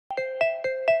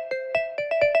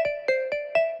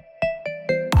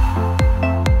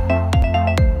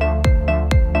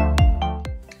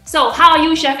So, how are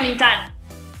you, Chef Ming Tan?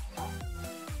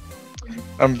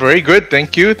 I'm very good,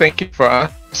 thank you. Thank you for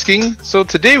asking. So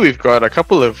today we've got a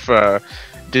couple of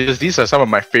dishes. These are some of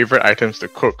my favorite items to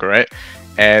cook, right?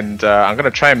 And I'm gonna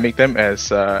try and make them as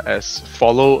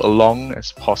follow along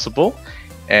as possible.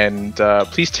 And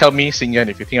please tell me, Xingyan,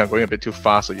 if you think I'm going a bit too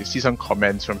fast, or you see some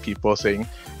comments from people saying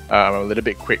I'm a little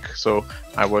bit quick. So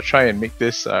I will try and make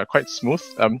this quite smooth.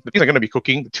 The things I'm going to be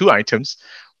cooking, the two items,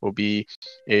 will be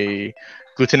a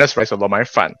glutinous rice or lo mai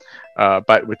fan,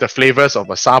 but with the flavors of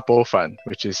a sapo fan,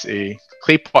 which is a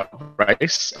clay pot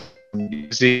rice. I'm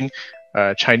using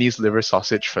Chinese liver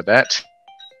sausage for that.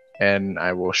 And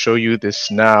I will show you this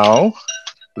now.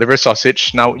 Liver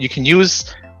sausage. Now you can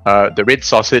use the red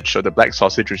sausage or the black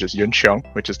sausage, which is yun qiong,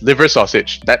 which is liver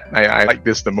sausage. That I like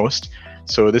this the most.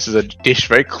 So this is a dish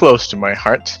very close to my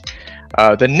heart.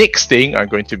 The next thing I'm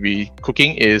going to be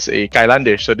cooking is a kailan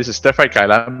dish. So this is stir-fried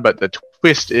kailan, but the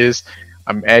twist is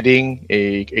I'm adding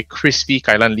a crispy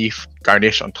kailan leaf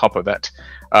garnish on top of that.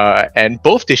 And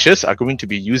both dishes are going to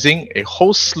be using a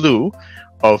whole slew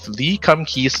of Lee Kum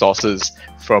Kee sauces,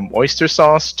 from oyster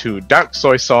sauce to dark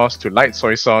soy sauce to light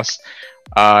soy sauce.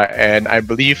 And I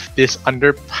believe this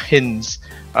underpins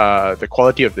the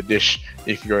quality of the dish.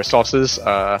 If your sauces,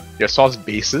 your sauce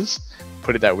bases,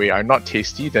 put it that way, are not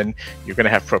tasty, then you're going to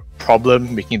have a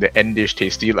problem making the end dish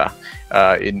tasty lah,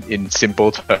 in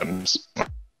simple terms.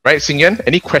 Right, Xingyan,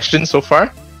 any questions so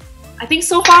far? I think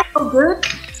so far so good.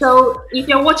 So if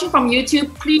you're watching from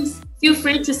YouTube, please feel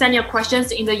free to send your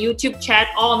questions in the YouTube chat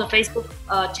or on the Facebook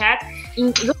chat.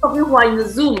 Those of you who are in the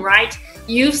Zoom, right?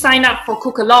 You've signed up for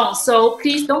Cook Along, so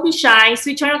please don't be shy.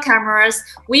 Switch on your cameras.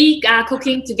 We are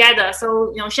cooking together,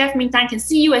 so Chef Ming Tan can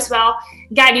see you as well,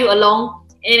 guide you along,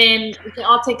 and then we can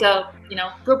all take a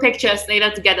group pictures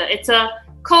later together. It's a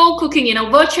co-cooking,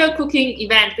 virtual cooking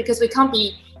event, because we can't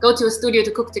go to a studio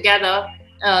to cook together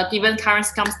given current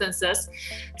circumstances.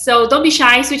 So don't be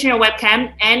shy. Switch on your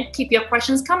webcam and keep your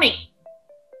questions coming.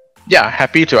 Yeah,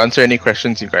 happy to answer any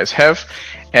questions you guys have.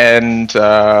 And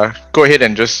go ahead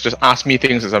and just ask me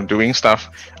things as I'm doing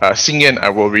stuff. Xingyan, I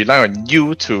will rely on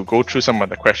you to go through some of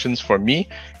the questions for me.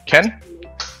 Ken?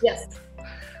 Yes.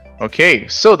 Okay,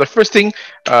 so the first thing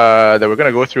that we're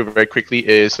going to go through very quickly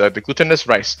is the glutinous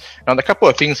rice. Now, the couple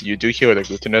of things that you do here with the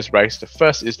glutinous rice, the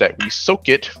first is that we soak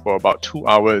it for about 2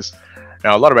 hours.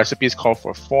 Now, a lot of recipes call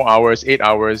for 4 hours, 8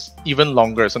 hours, even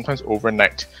longer, sometimes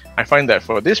overnight. I find that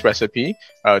for this recipe,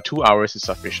 2 hours is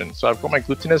sufficient. So I've got my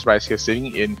glutinous rice here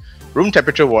sitting in room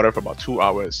temperature water for about 2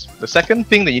 hours. The second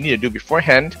thing that you need to do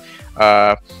beforehand,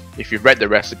 if you've read the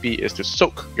recipe, is to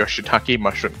soak your shiitake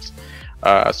mushrooms.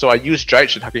 So I use dried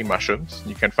shiitake mushrooms.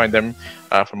 You can find them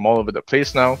from all over the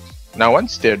place now. Now,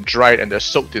 once they're dried and they're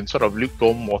soaked in sort of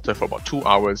lukewarm water for about 2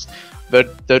 hours,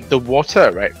 the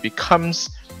water, right,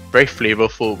 becomes very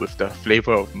flavorful with the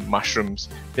flavor of mushrooms.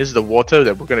 This is the water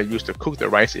that we're going to use to cook the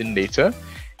rice in later,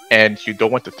 and you don't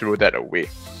want to throw that away.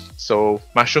 So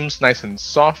mushrooms nice and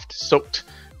soft, soaked,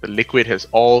 the liquid has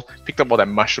all picked up all that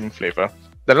mushroom flavor.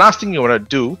 The last thing you want to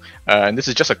do, and this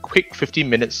is just a quick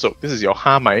 15-minute soak, this is your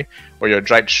ha mai or your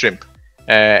dried shrimp.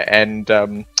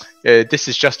 This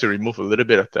is just to remove a little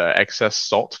bit of the excess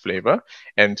salt flavor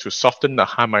and to soften the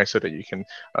ha mai so that you can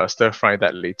stir fry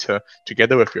that later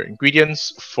together with your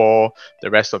ingredients for the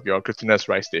rest of your glutinous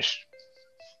rice dish.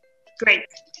 Great.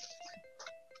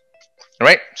 All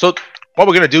right, so what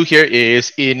we're going to do here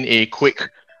is, in a quick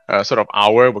sort of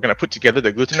hour, we're going to put together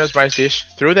the glutinous rice dish,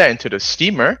 throw that into the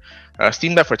steamer,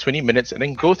 steam that for 20 minutes, and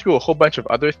then go through a whole bunch of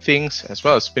other things, as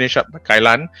well as finish up the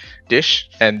kailan dish,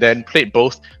 and then plate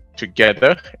both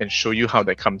together and show you how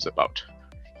that comes about.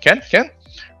 Ken? All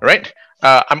right.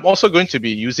 I'm also going to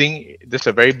be using this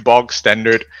a very bog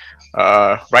standard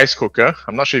rice cooker.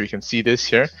 I'm not sure if you can see this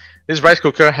here. This rice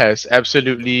cooker has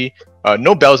absolutely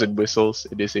no bells and whistles.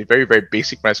 It is a very, very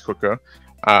basic rice cooker.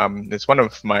 It's one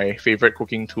of my favorite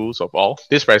cooking tools of all.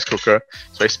 This rice cooker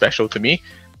is very special to me.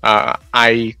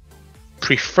 I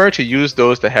prefer to use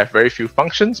those that have very few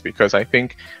functions, because I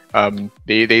think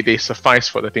they suffice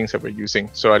for the things that we're using.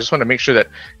 So I just want to make sure that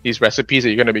these recipes that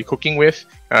you're going to be cooking with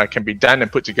can be done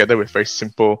and put together with very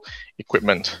simple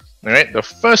equipment. All right, the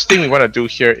first thing we want to do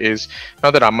here is,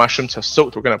 now that our mushrooms are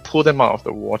soaked, we're going to pull them out of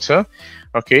the water.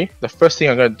 Okay, the first thing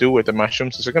I'm going to do with the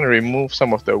mushrooms is we're going to remove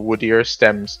some of the woodier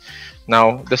stems.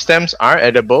 Now, the stems are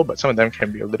edible, but some of them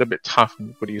can be a little bit tough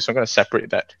and woody, so I'm going to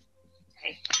separate that.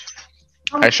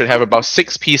 I should have about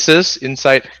 6 pieces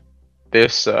inside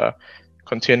this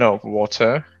container of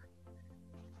water.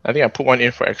 I think I put one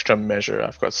in for extra measure.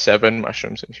 I've got 7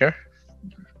 mushrooms in here.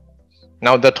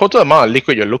 Now, the total amount of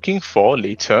liquid you're looking for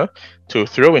later to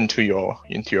throw into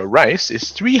your rice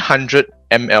is 300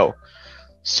 ml.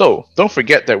 So don't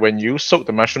forget that when you soak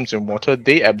the mushrooms in water,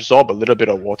 they absorb a little bit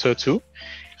of water too.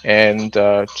 And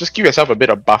just give yourself a bit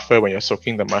of buffer when you're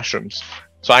soaking the mushrooms.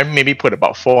 So I maybe put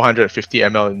about 450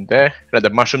 ml in there, let the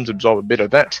mushrooms absorb a bit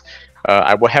of that.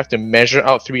 I will have to measure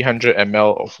out 300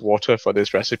 ml of water for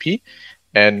this recipe.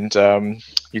 And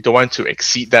you don't want to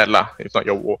exceed that lah. If not,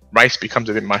 your rice becomes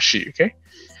a bit mushy, okay?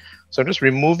 So I'm just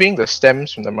removing the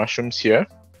stems from the mushrooms here.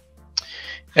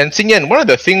 And Xingyan, one of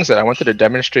the things that I wanted to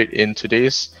demonstrate in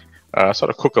today's sort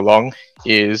of cook along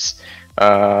is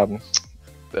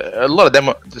a lot of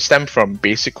them stem from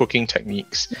basic cooking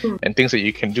techniques and things that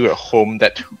you can do at home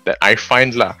that I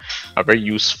find are very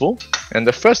useful. And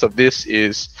the first of this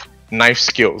is knife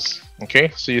skills.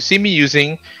 Okay, so you see me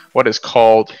using what is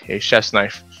called a chef's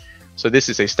knife. So this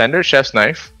is a standard chef's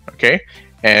knife, okay,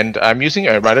 and I'm using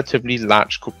a relatively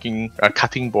large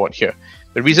cutting board here.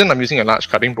 The reason I'm using a large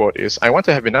cutting board is I want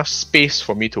to have enough space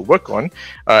for me to work on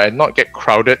and not get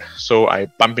crowded, so I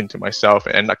bump into myself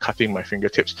and end up cutting my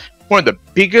fingertips. One of the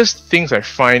biggest things I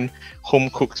find home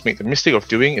cooks make the mistake of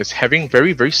doing is having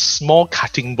very, very small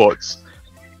cutting boards.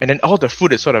 And then all the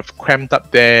food is sort of crammed up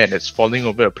there and it's falling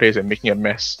over the place and making a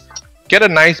mess. Get a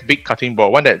nice big cutting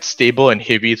board, one that's stable and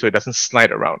heavy so it doesn't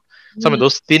slide around. Some of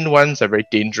those thin ones are very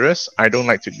dangerous. I don't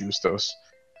like to use those.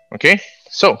 Okay,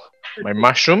 so my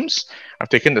mushrooms, I've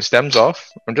taken the stems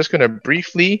off. I'm just going to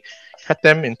briefly cut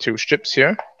them into strips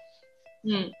here.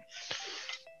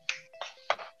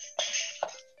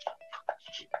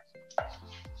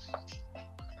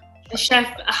 Chef,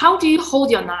 how do you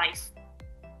hold your knife?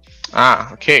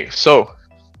 Okay, so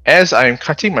as I'm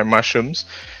cutting my mushrooms,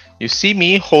 you see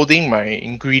me holding my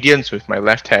ingredients with my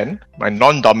left hand, my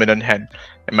non-dominant hand,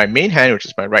 and my main hand, which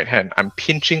is my right hand. I'm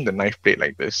pinching the knife blade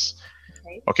like this.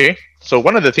 Okay, so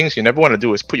one of the things you never want to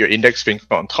do is put your index finger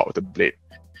on top of the blade.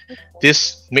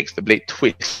 This makes the blade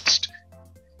twist.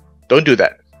 Don't do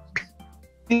that.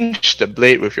 Pinch the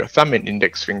blade with your thumb and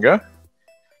index finger,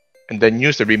 and then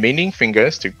use the remaining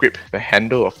fingers to grip the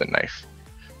handle of the knife.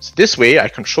 So this way, I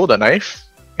control the knife,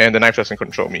 and the knife doesn't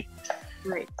control me.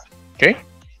 Right. Okay.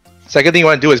 Second thing you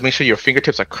want to do is make sure your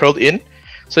fingertips are curled in,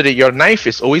 so that your knife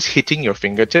is always hitting your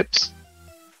fingertips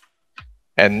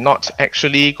and not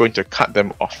actually going to cut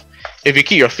them off. If you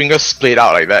keep your fingers splayed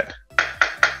out like that,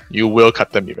 you will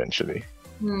cut them eventually.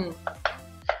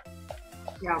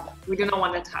 Yeah, we do not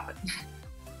want that to happen.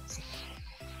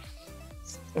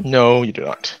 No, you do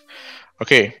not.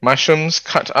 Okay, mushrooms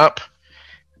cut up.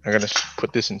 I'm going to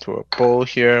put this into a bowl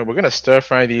here. We're going to stir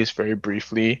fry these very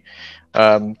briefly,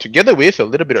 together with a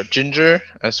little bit of ginger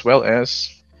as well as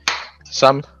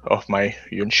some of my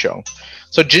yun xiong.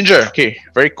 So ginger, okay,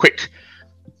 very quick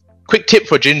tip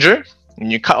for ginger. When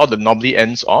you cut all the knobbly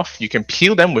ends off, you can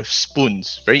peel them with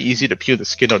spoons. Very easy to peel the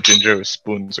skin of ginger with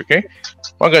spoons, okay?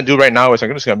 What I'm going to do right now is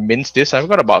I'm just going to mince this. I've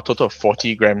got about a total of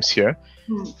 40 grams here.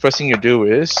 First thing you do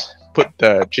is put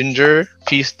the ginger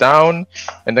piece down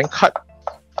and then cut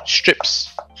strips,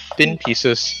 thin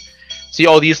pieces. See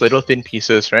all these little thin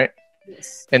pieces, right?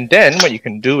 Yes. And then what you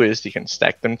can do is you can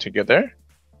stack them together.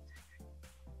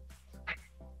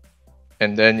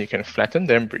 And then you can flatten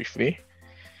them briefly.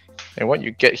 And what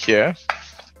you get here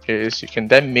is you can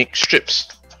then make strips.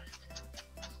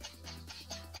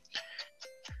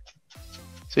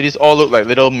 So these all look like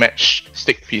little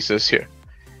matchstick pieces here.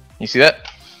 You see that?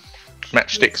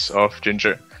 Matchsticks of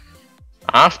ginger.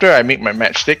 After I make my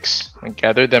matchsticks, I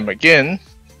gather them again,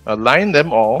 align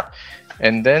them all,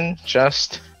 and then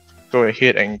just go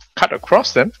ahead and cut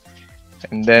across them,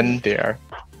 and then they are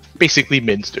basically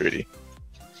minced already.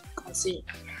 I see.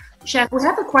 Chef, we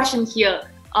have a question here.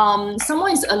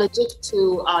 Someone is allergic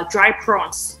to dry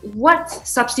prawns. What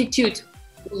substitute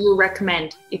do you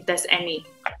recommend, if there's any?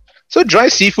 So dry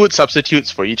seafood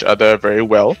substitutes for each other very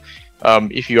well.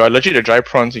 If you are allergic to dry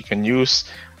prawns, you can use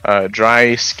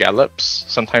dry scallops,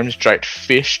 sometimes dried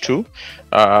fish too.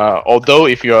 Although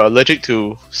if you're allergic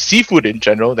to seafood in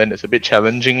general, then it's a bit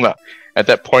challenging lah. At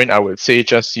that point, I would say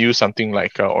just use something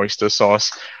like oyster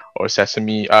sauce or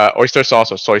oyster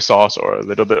sauce or soy sauce or a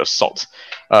little bit of salt.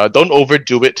 Don't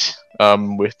overdo it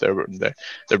with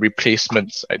the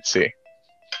replacements, I'd say.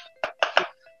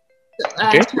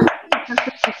 Okay.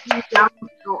 Young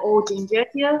or old ginger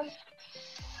here?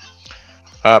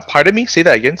 Pardon me, say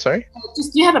that again, sorry? Do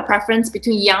you have a preference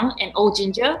between young and old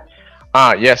ginger?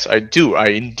 Yes, I do. I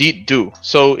indeed do.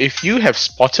 So if you have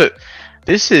spotted,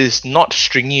 this is not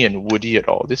stringy and woody at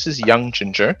all. This is young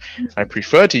ginger. I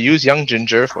prefer to use young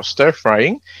ginger for stir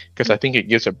frying because I think it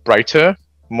gives a brighter,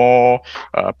 more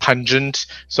pungent,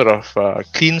 sort of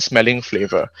clean smelling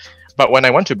flavor. But when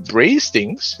I want to braise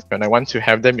things, when I want to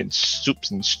have them in soups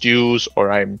and stews,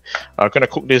 or I'm gonna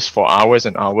cook this for hours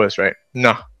and hours, right?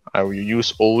 Nah, I will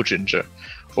use old ginger.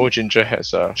 Old ginger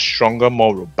has a stronger,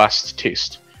 more robust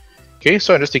taste. Okay,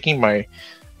 so I'm just taking my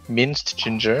minced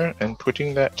ginger and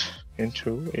putting that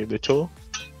into a little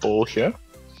bowl here.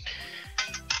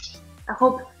 I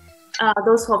hope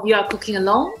those of you are cooking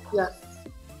along, you are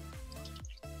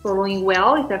following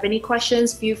well. If you have any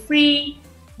questions, feel free.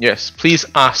 Yes, please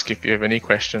ask if you have any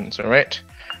questions, alright?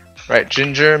 Right,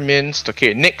 ginger, minced.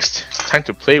 Okay, next, time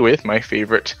to play with my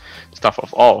favorite stuff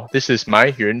of all. This is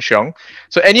my yuan xiong.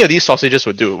 So any of these sausages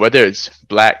will do, whether it's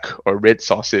black or red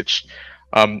sausage.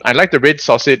 I like the red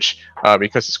sausage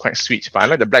because it's quite sweet, but I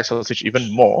like the black sausage even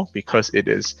more because it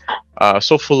is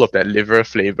so full of that liver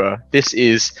flavor. This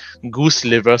is goose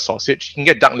liver sausage. You can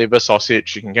get duck liver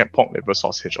sausage, you can get pork liver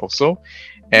sausage also.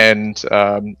 And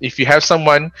if you have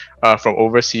someone from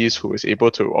overseas who is able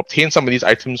to obtain some of these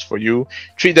items for you,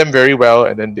 treat them very well,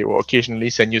 and then they will occasionally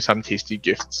send you some tasty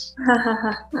gifts.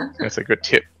 That's a good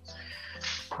tip.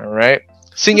 All right,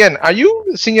 Xingyan, are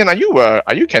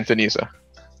you Cantonese?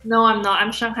 No, I'm not.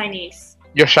 I'm Shanghainese.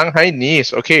 You're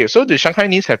Shanghainese. Okay, so the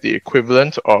Shanghainese have the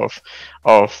equivalent of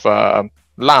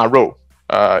la rou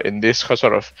in this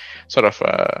sort of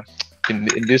in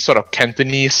this sort of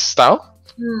Cantonese style.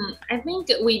 I think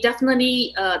we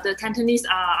definitely the Cantonese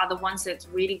are the ones that's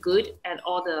really good at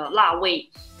all the la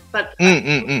wei, but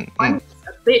one is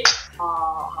a bit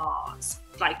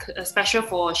like special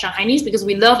for Shanghainese because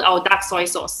we love our dark soy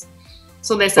sauce.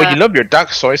 So there's you love your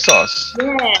dark soy sauce.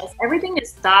 Yes, everything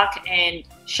is dark and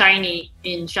shiny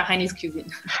in Shanghainese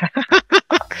cuisine.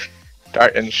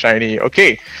 Dark and shiny.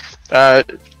 Okay,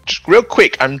 just real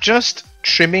quick, I'm just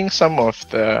trimming some of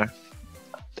the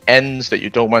ends that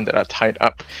you don't want that are tied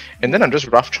up, and then I'm just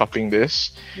rough chopping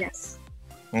this. Yes.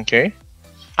 Okay,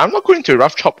 I'm not going to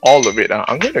rough chop all of it.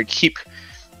 I'm going to keep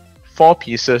 4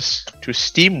 pieces to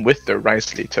steam with the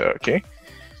rice later. Okay.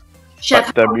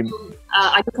 Chef, are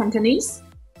you Cantonese?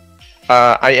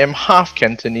 I am half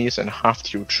Cantonese and half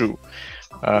Teochew.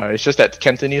 It's just that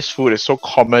Cantonese food is so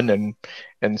common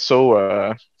and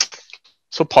so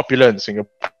so popular in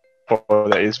Singapore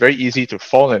that it's very easy to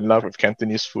fall in love with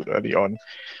Cantonese food early on.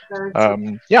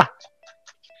 Yeah.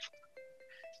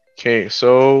 Okay,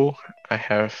 so I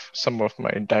have some of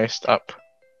my diced up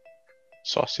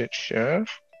sausage here.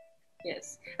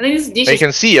 Yes, I think this dish. You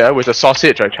can see with the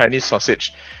sausage, right, Chinese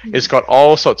sausage, it's got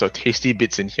all sorts of tasty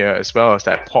bits in here, as well as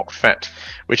that pork fat,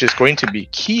 which is going to be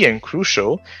key and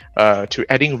crucial to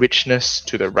adding richness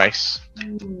to the rice.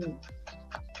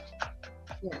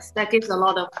 Yes, that gives a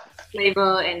lot of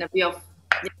flavor and a bit of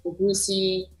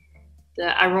juicy,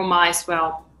 the aroma as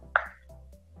well.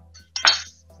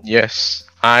 Yes,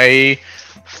 I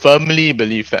firmly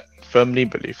believe that.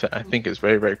 I think it's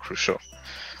very, very crucial.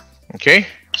 Okay,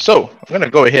 so I'm going to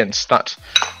go ahead and start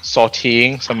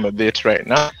sauteing some of this right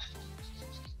now.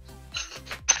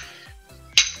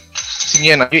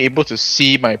 Xingyan, are you able to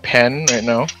see my pan right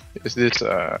now? Is this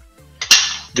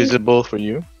visible for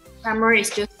you? Camera is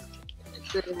just...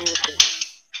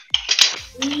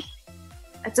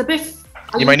 It's a bit...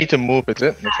 You might need to move, is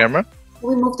it, the camera?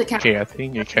 We move the camera. Okay, I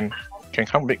think you can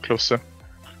come a bit closer.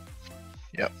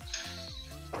 Yep.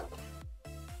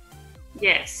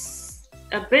 Yes.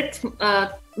 A bit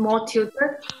more tilted.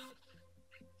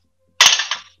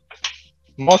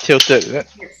 More tilted, is it?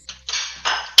 Yes.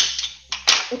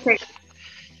 Okay.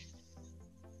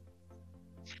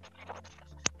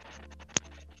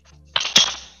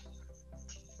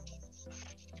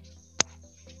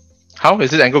 How?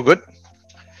 Is this angle good?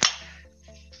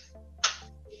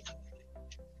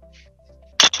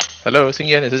 Hello,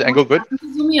 Xingyan, is this angle good?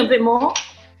 Zoom in a bit more.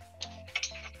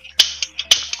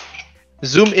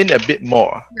 Zoom in a bit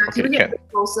more. Yeah, okay, can we get a bit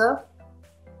closer?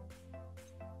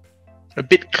 A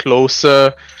bit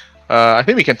closer. I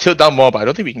think we can tilt down more, but I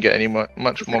don't think we can get any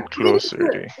much more close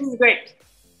already. This is great.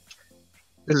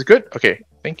 This is good? Okay,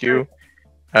 thank you.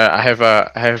 I have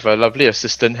a lovely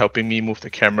assistant helping me move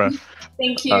the camera.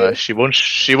 Thank you. She won't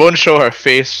show her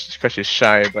face because she's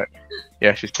shy, but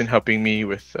yeah, she's been helping me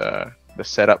with the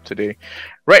setup today.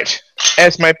 Right,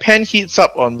 as my pan heats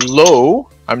up on low,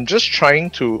 I'm just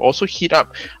trying to also heat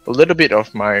up a little bit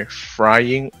of my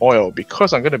frying oil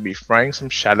because I'm going to be frying some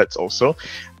shallots also.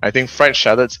 I think fried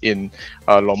shallots in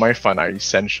Lo Mai Fan are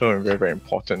essential and very, very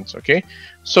important. Okay,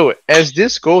 so as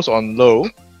this goes on low,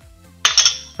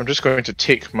 I'm just going to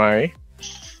take my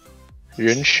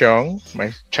yuan xiong,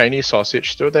 my Chinese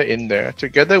sausage, throw that in there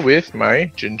together with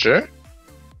my ginger,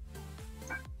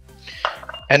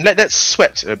 and let that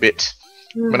sweat a bit.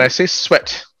 When I say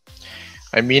sweat,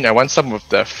 I mean I want some of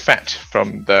the fat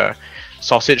from the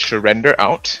sausage to render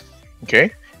out.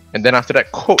 Okay, and then after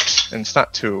that, coat and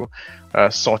start to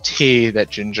saute that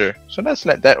ginger. So let's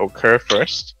let that occur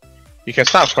first. You can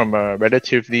start from a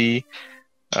relatively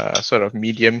sort of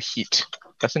medium heat.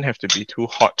 Doesn't have to be too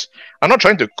hot. I'm not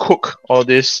trying to cook all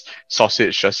this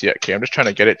sausage just yet. Okay, I'm just trying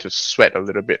to get it to sweat a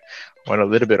little bit. I want a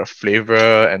little bit of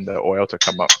flavor and the oil to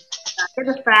come up. Get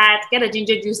the fat, get the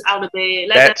ginger juice out of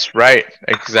it. That's right,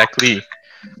 exactly.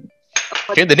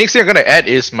 Okay, the next thing I'm going to add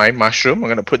is my mushroom. I'm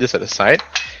going to put this at the side.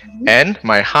 And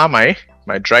my hamai,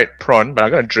 my dried prawn, but I'm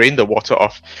going to drain the water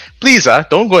off. Please,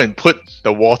 don't go and put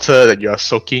the water that you're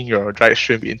soaking your dried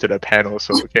shrimp into the pan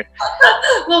also, okay?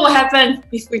 What will happen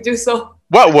if we do so?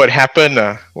 What would happen?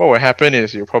 What would happen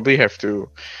is you probably have to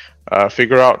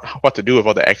figure out what to do with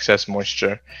all the excess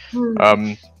moisture.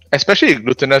 Especially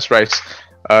glutinous rice,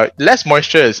 less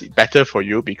moisture is better for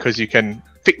you because you can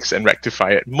fix and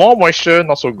rectify it. More moisture,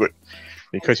 not so good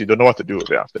because you don't know what to do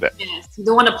with it after that. Yes, you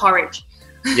don't want a porridge.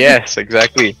 Yes,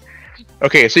 exactly.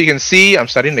 Okay, so you can see I'm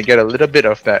starting to get a little bit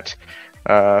of that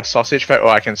sausage fat. Oh,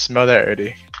 I can smell that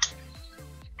already.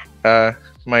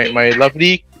 My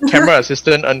lovely camera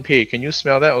assistant, Unpei, can you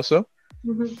smell that also?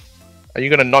 Are you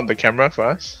going to nod the camera for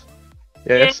us?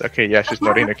 Yes? Okay, yeah, she's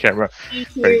nodding the camera.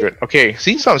 Very good. Okay,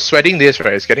 see, so I'm sweating this,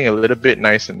 right? It's getting a little bit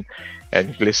nice and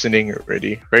glistening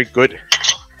already. Very good.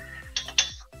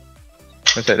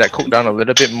 Let's let that cook down a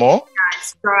little bit more. Yeah,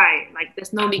 it's dry. Like,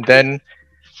 there's no liquid. Then,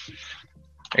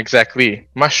 exactly,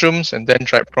 mushrooms and then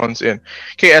dried prawns in.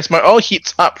 Okay, as my oil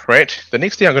heats up, right, the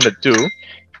next thing I'm going to do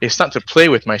is start to play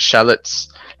with my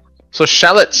shallots. So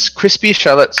shallots, crispy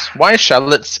shallots. Why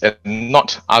shallots and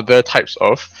not other types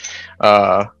of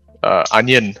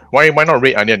onion? Why not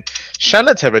red onion?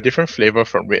 Shallots have a different flavor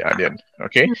from red onion,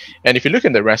 okay? And if you look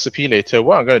in the recipe later,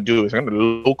 what I'm going to do is I'm going to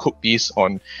low cook these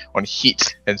on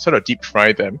heat and sort of deep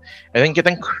fry them, and then get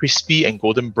them crispy and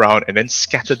golden brown, and then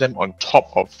scatter them on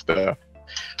top of the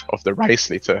rice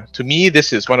later. To me,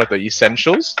 this is one of the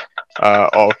essentials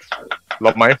of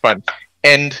Lok Mai Fan.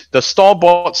 And the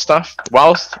store-bought stuff,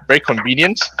 whilst very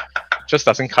convenient, just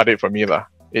doesn't cut it for me lah.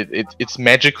 It's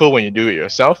magical when you do it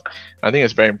yourself. I think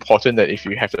it's very important that if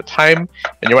you have the time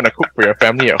and you want to cook for your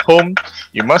family at home,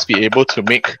 you must be able to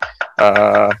make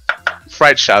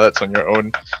fried shallots on your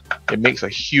own. It makes a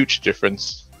huge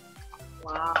difference.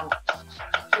 Wow.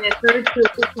 Yeah, very true.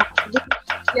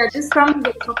 Yeah, just some of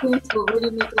the toppings will really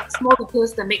make like small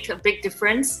details that make a big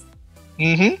difference.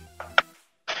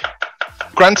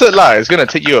 Granted lah, it's going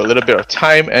to take you a little bit of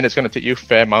time and it's going to take you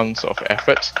fair amounts of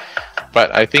effort.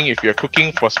 But I think if you're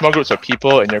cooking for small groups of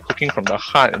people and you're cooking from the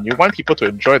heart and you want people to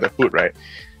enjoy the food, right,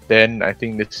 then I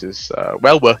think this is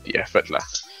well worth the effort lah.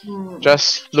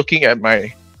 Just looking at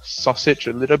my sausage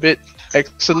a little bit.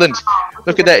 Excellent.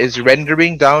 Look at that, it's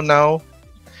rendering down now.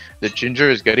 The ginger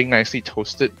is getting nicely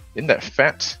toasted in that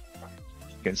fat.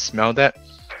 You can smell that.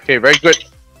 Okay, very good.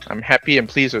 I'm happy and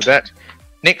pleased with that.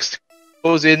 Next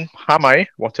goes in hamai,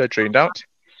 water drained out.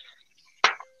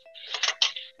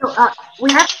 So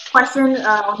we have a question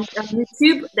on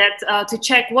YouTube that to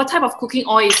check what type of cooking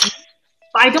oil is used.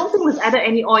 But I don't think we've added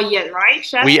any oil yet, right,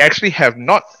 Chef? We actually have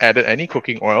not added any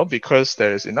cooking oil because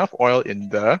there is enough oil in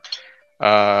the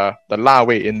la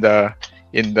wei, in the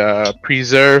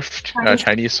preserved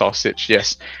Chinese sausage.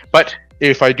 Yes, but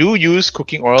if I do use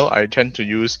cooking oil, I tend to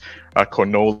use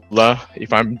canola.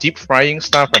 If I'm deep frying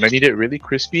stuff and I need it really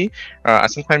crispy, I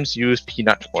sometimes use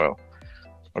peanut oil.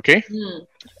 Okay.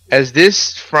 As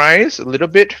this fries a little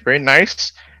bit, very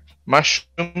nice,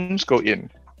 mushrooms go in.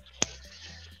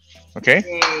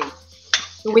 Okay.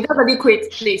 So without the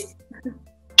liquid, please.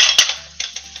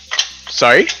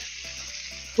 Sorry?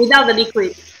 Without the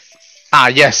liquid.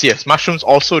 Yes. Mushrooms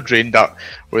also drained out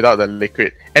without the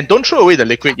liquid. And don't throw away the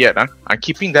liquid yet. I'm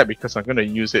keeping that because I'm going to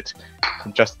use it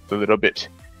in just a little bit.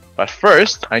 But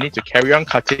first, I need to carry on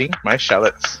cutting my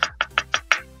shallots.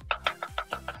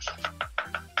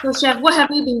 So, Chef, what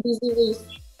have you been busy with?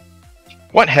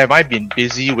 What have I been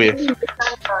busy with?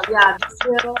 Yeah, this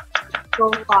year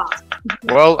so far.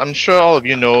 Well, I'm sure all of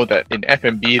you know that in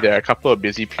F&B there are a couple of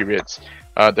busy periods.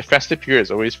 The festive period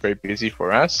is always very busy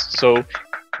for us. So,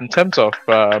 in terms of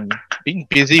being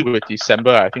busy with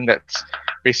December, I think that's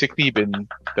basically been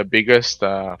the biggest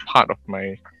part of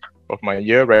my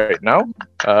year right now.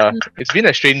 It's been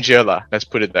a strange year lah, let's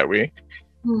put it that way.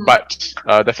 But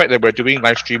the fact that we're doing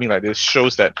live streaming like this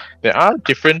shows that there are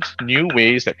different new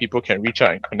ways that people can reach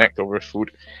out and connect over food,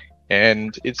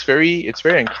 and it's very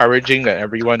encouraging that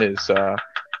everyone is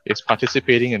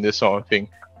participating in this sort of thing.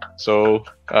 So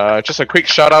just a quick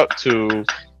shout out to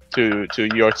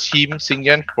your team,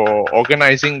 Xingyan, for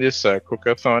organizing this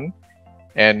cookathon.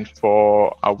 and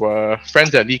for our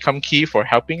friends at Lee Kum Kee for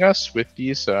helping us with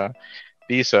these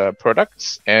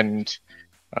products. And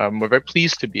we're very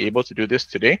pleased to be able to do this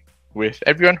today with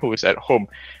everyone who is at home.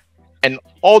 And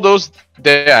all those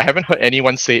there, I haven't heard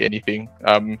anyone say anything.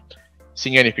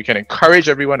 Singan, if you can encourage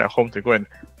everyone at home to go and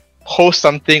post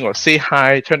something or say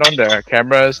hi, turn on their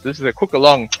cameras. This is a cook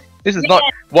along. This is not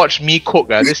watch me cook.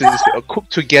 This is a cook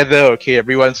together, okay,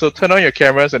 everyone? So turn on your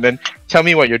cameras and then tell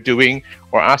me what you're doing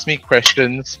or ask me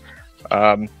questions.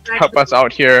 Help us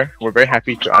out here. We're very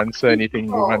happy to answer anything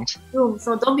you want.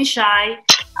 So don't be shy.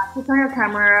 Put on your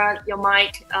camera, your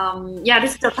mic.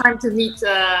 This is the time to meet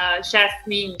Chef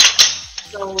Ming.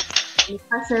 So any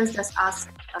questions, just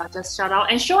ask, just shout out,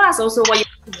 and show us also what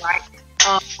you're doing, right?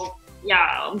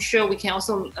 I'm sure we can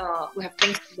also we have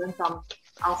things to learn from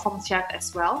our home chef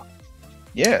as well.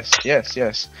 Yes. Yeah.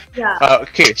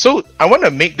 Okay, so I want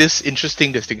to make this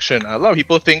interesting distinction. A lot of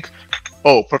people think,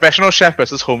 oh, professional chef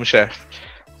versus home chef.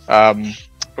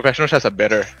 Professional chefs are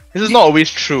better. This is not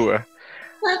always true.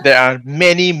 There are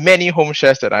many home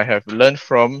chefs that I have learned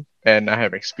from and I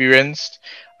have experienced,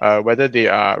 whether they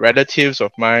are relatives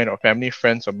of mine or family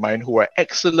friends of mine who are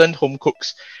excellent home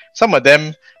cooks. Some of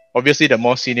them, obviously the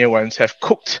more senior ones, have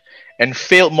cooked and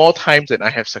failed more times than I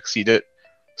have succeeded.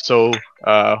 So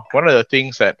one of the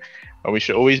things that we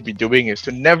should always be doing is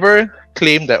to never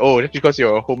claim that, oh, just because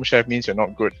you're a home chef means you're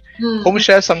not good. Home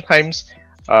chefs sometimes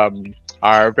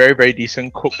are very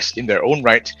decent cooks in their own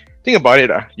right. Think about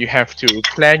it, you have to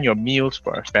plan your meals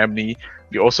for a family.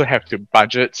 You also have to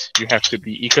budget. You have to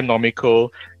be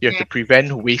economical. You have to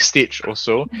prevent wastage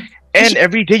also. And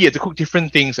every day you have to cook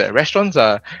different things. Restaurants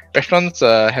have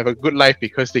a good life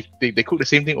because they cook the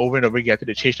same thing over and over again until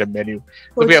they change the menu.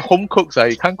 So if you're home cooks,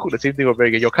 you can't cook the same thing over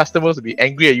again. Your customers will be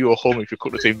angry at you at home if you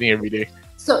cook the same thing every day.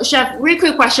 So Chef, really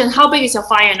quick question, how big is your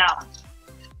fire now?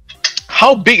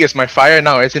 How big is my fire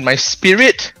now? As in my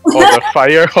spirit or the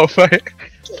fire of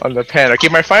on the pan? Okay,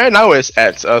 my fire now is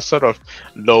at a sort of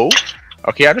low.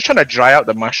 Okay, I'm just trying to dry out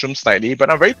the mushroom slightly, but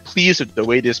I'm very pleased with the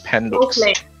way this pan looks.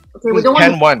 Okay, we don't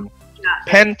pan want to... 1.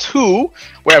 Pan 2,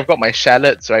 where I've got my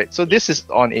shallots, right? So this is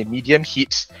on a medium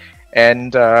heat,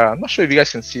 and I'm not sure if you guys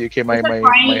can see. Okay, my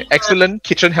excellent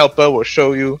kitchen helper will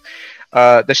show you.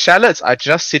 The shallots are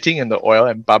just sitting in the oil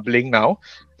and bubbling now.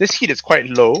 This heat is quite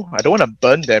low. I don't want to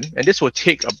burn them, and this will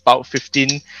take about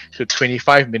 15 to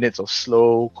 25 minutes of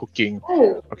slow cooking.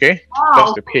 Oh, okay, wow.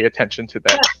 Just to pay attention to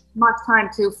that. Much time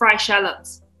to fry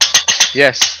shallots.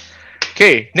 Yes.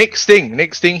 Okay, next thing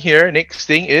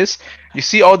is, you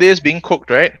see all this being cooked,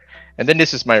 right? And then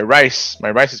this is my rice.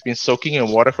 My rice has been soaking in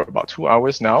water for about 2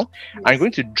 hours now. Yes. I'm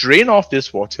going to drain off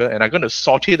this water and I'm going to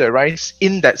saute the rice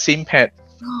in that same pan.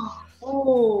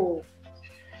 Oh,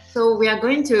 so we are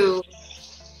going to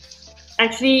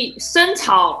actually 生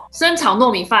炒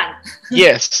糯米饭.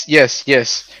 Yes.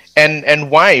 And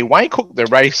why cook the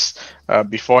rice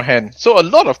beforehand? So a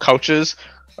lot of cultures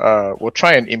will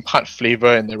try and impart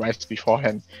flavor in the rice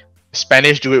beforehand. The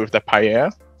Spanish do it with the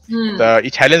paella. The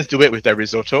Italians do it with their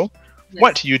risotto. Yes.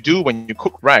 What you do when you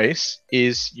cook rice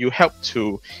is you help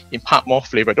to impart more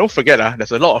flavor. Don't forget,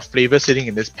 there's a lot of flavor sitting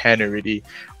in this pan already.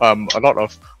 A lot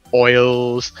of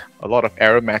oils, a lot of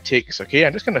aromatics. Okay,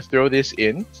 I'm just going to throw this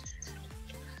in.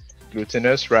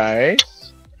 Glutinous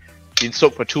rice. Been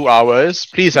soaked for 2 hours.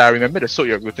 Please remember to soak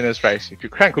your glutinous rice. If you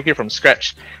can't cook it from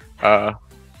scratch,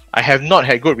 I have not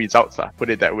had good results, put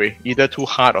it that way. Either too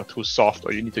hard or too soft,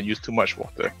 or you need to use too much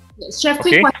water. Yes. Chef,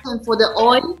 quick question, for the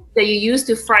oil that you use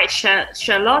to fry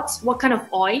shallots, what kind of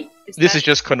oil is this? This is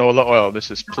just canola oil. This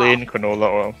is plain canola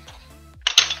oil.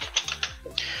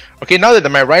 Okay, now that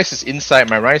my rice is inside,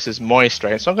 my rice is moist,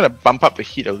 right? So I'm going to bump up the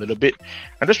heat a little bit.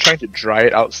 I'm just trying to dry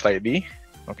it out slightly.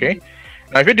 Okay.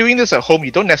 Now, if you're doing this at home,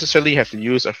 you don't necessarily have to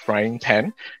use a frying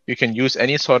pan. You can use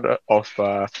any sort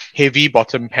of heavy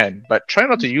bottom pan, but try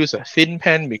not to use a thin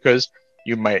pan because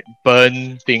you might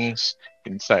burn things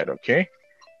inside, okay?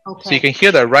 So you can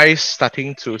hear the rice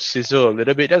starting to sizzle a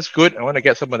little bit. That's good. I want to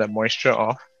get some of that moisture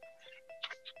off.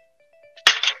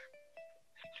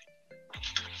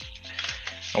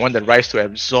 I want the rice to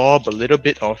absorb a little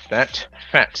bit of that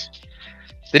fat.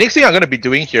 The next thing I'm going to be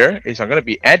doing here is I'm going to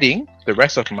be adding the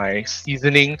rest of my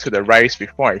seasoning to the rice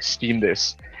before I steam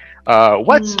this.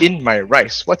 What's in my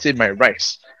rice?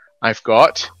 I've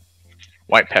got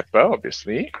white pepper,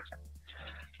 obviously.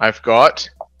 I've got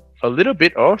a little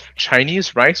bit of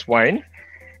Chinese rice wine.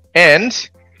 And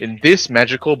in this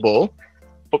magical bowl,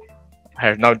 I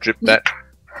have now dripped that.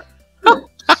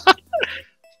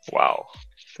 Wow.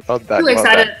 Love that.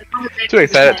 Too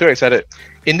excited.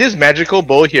 In this magical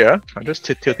bowl here, I'm just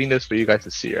tilting this for you guys to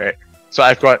see, right? So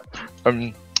I've got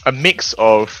a mix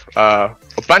of a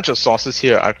bunch of sauces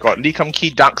here. I've got Lee Kum Kee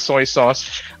dark soy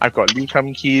sauce. I've got Lee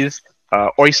Kum Kee's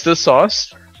oyster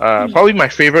sauce. Probably my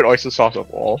favorite oyster sauce of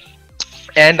all.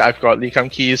 And I've got Lee Kum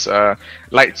Kee's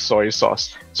light soy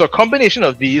sauce. So a combination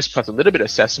of these plus a little bit of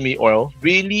sesame oil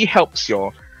really helps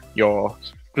your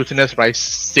glutinous rice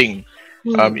sing.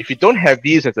 If you don't have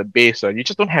these as a base, you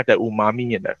just don't have that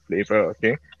umami and that flavor,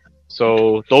 okay?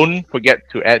 So don't forget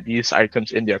to add these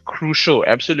items in. They're crucial,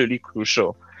 absolutely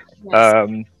crucial.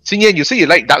 Yes. Xingyan, you say you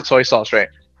like dark soy sauce, right?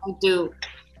 I do.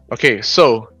 Okay,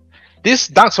 so this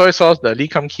dark soy sauce, the Lee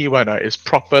Kum Kee one, is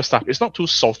proper stuff. It's not too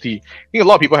salty. I think a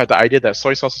lot of people have the idea that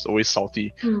soy sauce is always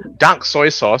salty. Dark soy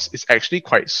sauce is actually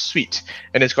quite sweet,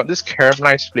 and it's got this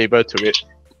caramelized flavor to it.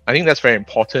 I think that's very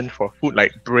important for food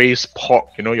like braised pork,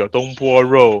 your dongbo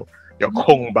roll, your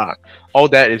kong bak. All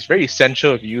that is very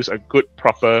essential if you use a good,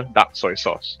 proper dark soy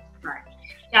sauce. Right.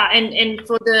 Yeah, and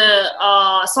for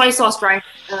the soy sauce, right,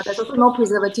 there's also no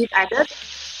preservative added.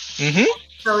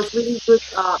 So it's really good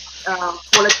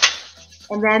quality.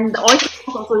 And then the oyster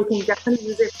sauce also, you can definitely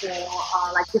use it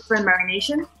for like different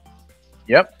marination.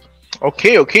 Yep.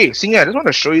 Okay. Xingyan, I just want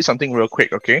to show you something real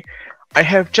quick, okay? I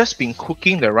have just been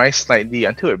cooking the rice slightly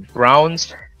until it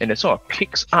browns and it sort of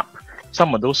picks up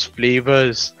some of those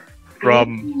flavors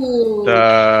from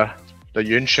the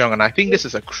yun xiang, and I think this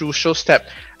is a crucial step.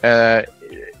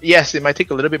 Yes, it might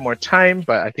take a little bit more time,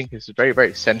 but I think it's very,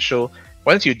 very essential.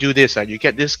 Once you do this, you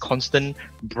get this constant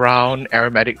brown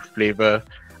aromatic flavor.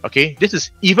 Okay, this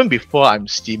is even before I'm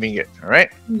steaming it, all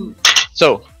right?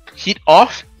 So, heat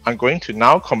off. I'm going to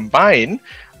now combine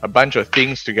a bunch of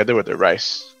things together with the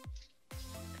rice.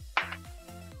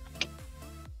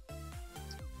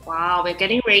 Wow, we're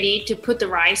getting ready to put the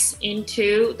rice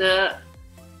into the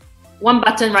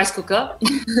one-button rice cooker.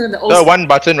 the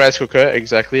one-button rice cooker,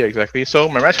 exactly. So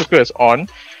my rice cooker is on.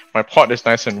 My pot is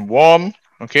nice and warm,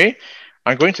 okay?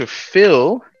 I'm going to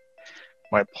fill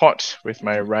my pot with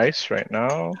my rice right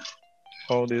now.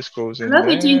 All this goes in I love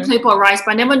there. eating clay pot rice,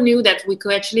 but I never knew that we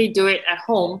could actually do it at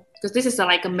home, because this is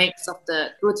like a mix of the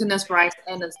glutinous rice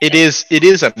and the It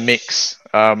is a mix.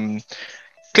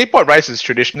 Clay pot rice is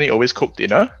traditionally always cooked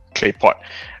in a clay pot,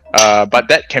 but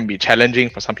that can be challenging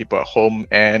for some people at home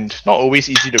and not always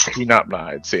easy to clean up,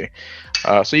 I'd say.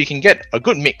 So you can get a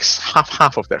good mix,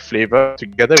 half of that flavor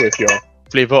together with your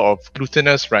flavor of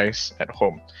glutinous rice at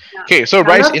home. Yeah. Okay, so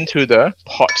rice into the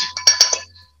pot.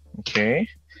 Okay,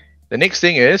 the next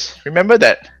thing is, remember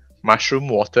that mushroom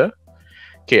water?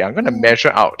 Okay, I'm going to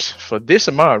measure out. For this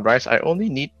amount of rice, I only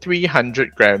need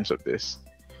 300 grams of this.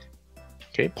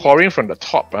 Okay, pouring from the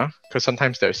top, because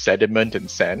sometimes there's sediment and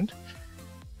sand.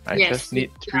 I just need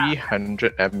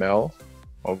 300 ml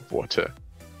of water.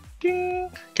 Ding.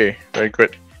 Okay, very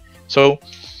good. So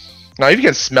now if you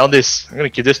can smell this, I'm going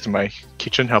to give this to my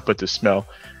kitchen helper to smell.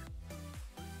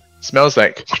 It smells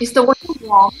like... Is the water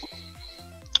warm?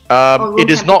 It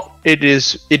is not. It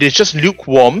is just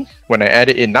lukewarm when I add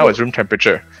it in. Now it's room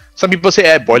temperature. Some people say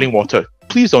add boiling water.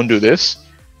 Please don't do this.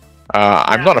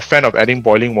 I'm not a fan of adding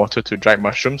boiling water to dried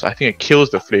mushrooms. I think it kills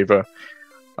the flavor.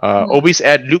 Always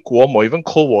add lukewarm or even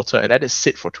cold water and let it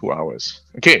sit for 2 hours.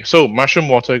 Okay, so mushroom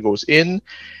water goes in.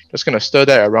 Just gonna stir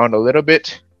that around a little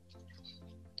bit.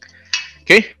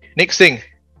 Okay, next thing,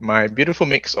 my beautiful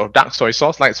mix of dark soy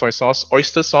sauce, light soy sauce,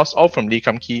 oyster sauce, all from Lee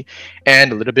Kum Kee,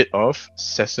 and a little bit of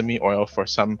sesame oil for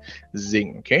some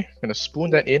zing. Okay, I'm gonna spoon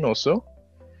that in also.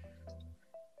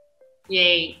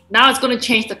 Yay! Now it's gonna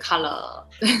change the color.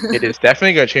 It is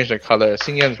definitely gonna change the color.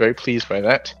 Xingyan is very pleased by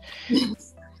that.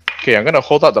 Okay, I'm gonna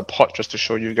hold out the pot just to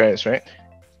show you guys, right?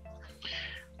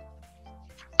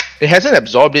 It hasn't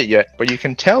absorbed it yet, but you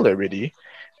can tell already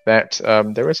that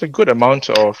there is a good amount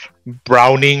of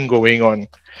browning going on.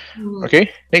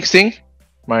 Okay, next thing,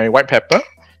 my white pepper.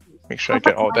 Make sure I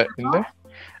get all that in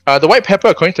there. The white pepper,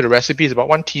 according to the recipe, is about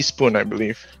 1 teaspoon, I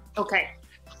believe. Okay.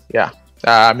 Yeah.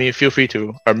 I mean, feel free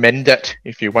to amend that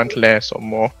if you want less or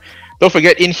more. Don't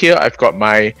forget, in here, I've got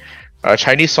my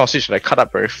Chinese sausage that I cut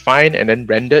up very fine and then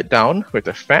rendered down with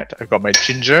the fat. I've got my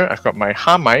ginger, I've got my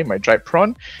hamai, my dried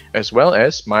prawn, as well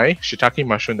as my shiitake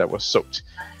mushroom that was soaked.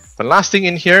 The last thing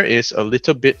in here is a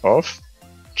little bit of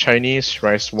Chinese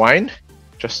rice wine.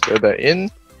 Just stir that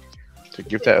in to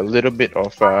give that a little bit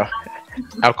of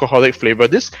alcoholic flavor.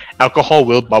 This alcohol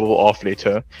will bubble off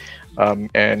later,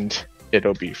 and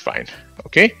it'll be fine.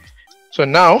 Okay, so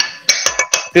now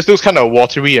this looks kind of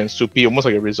watery and soupy, almost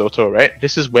like a risotto, right?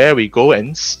 This is where we go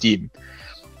and steam.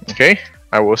 Okay,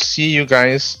 I will see you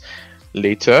guys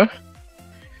later.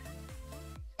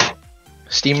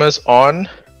 Steamer's on.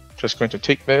 Just going to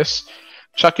take this,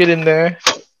 chuck it in there.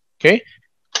 Okay,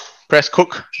 press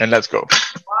cook and let's go.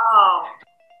 Wow.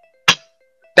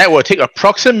 That will take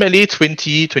approximately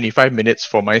 20-25 minutes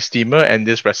for my steamer and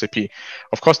this recipe.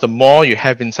 Of course, the more you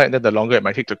have inside there, the longer it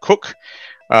might take to cook.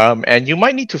 And you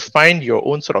might need to find your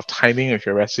own sort of timing of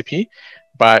your recipe,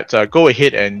 but go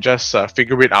ahead and just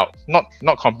figure it out.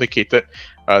 Not complicated.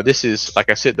 This is,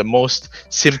 like I said, the most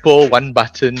simple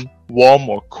one-button warm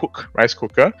or cook rice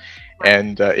cooker,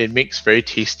 and it makes very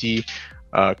tasty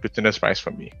glutinous rice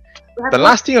for me. The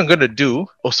last thing I'm going to do...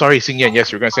 Oh, sorry, Xingyan.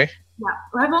 Yes, you were going to say?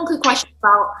 Yeah, I have one quick question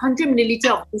about 100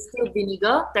 milliliter of distilled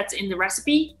vinegar that's in the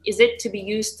recipe. Is it to be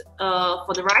used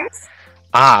for the rice?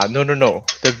 No.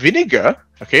 The vinegar,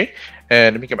 okay,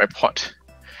 and let me get my pot.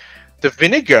 The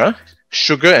vinegar,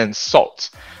 sugar, and salt,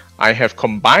 I have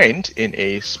combined in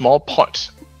a small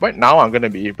pot. Right now, I'm going to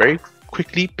be very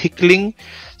quickly pickling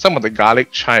some of the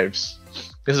garlic chives.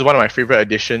 This is one of my favorite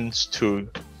additions to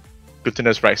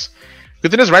glutinous rice.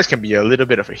 Glutinous rice can be a little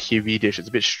bit of a heavy dish. It's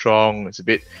a bit strong, it's a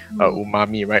bit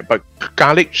umami, right? But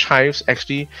garlic chives,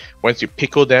 actually, once you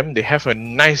pickle them, they have a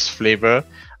nice flavor.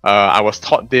 I was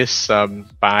taught this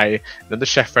by another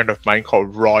chef friend of mine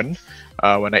called Ron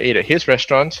when I ate at his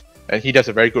restaurant, and he does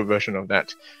a very good version of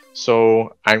that.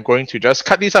 So I'm going to just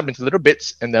cut these up into little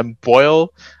bits and then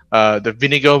boil the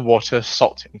vinegar, water,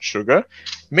 salt, and sugar.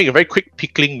 Make a very quick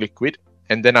pickling liquid.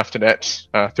 And then after that,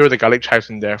 throw the garlic chives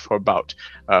in there for about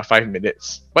 5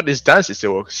 minutes. What this does is it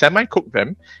will semi-cook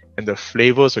them, and the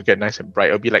flavors will get nice and bright.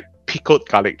 It'll be like pickled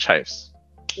garlic chives.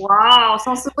 Wow,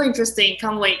 sounds super interesting.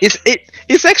 Can't wait.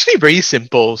 It's actually very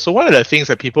simple. So one of the things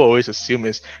that people always assume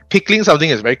is pickling something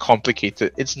is very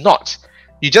complicated. It's not.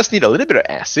 You just need a little bit of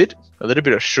acid, a little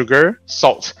bit of sugar,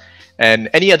 salt, and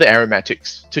any other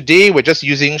aromatics. Today, we're just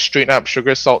using straight up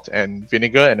sugar, salt, and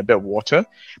vinegar and a bit of water.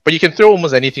 But you can throw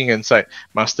almost anything inside.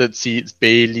 Mustard seeds,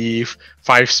 bay leaf,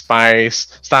 5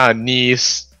 spice, star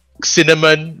anise,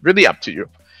 cinnamon, really up to you.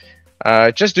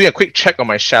 Just doing a quick check on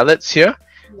my shallots here.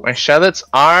 My shallots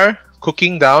are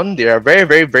cooking down. They are very,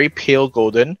 very, very pale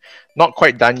golden. Not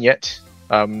quite done yet.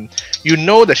 You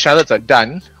know the shallots are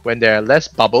done when there are less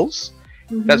bubbles.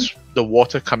 That's the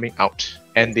water coming out,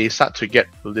 and they start to get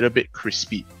a little bit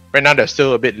crispy. Right now they're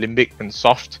still a bit limbic and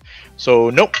soft, so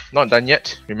nope, not done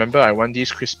yet. Remember, I want these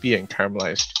crispy and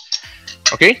caramelized.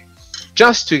 Okay,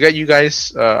 just to get you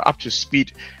guys up to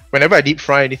speed, whenever I deep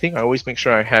fry anything, I always make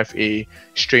sure I have a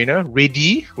strainer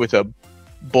ready with a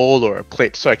bowl or a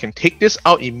plate, so I can take this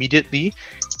out immediately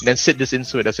and then sit this in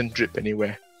so it doesn't drip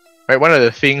anywhere. Right, one of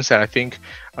the things that I think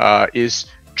is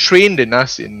trained in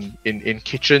us in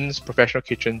kitchens, professional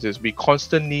kitchens, is we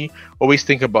constantly always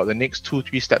think about the next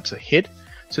 2-3 steps ahead,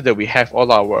 so that we have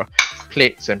all our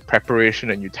plates and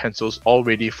preparation and utensils all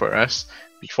ready for us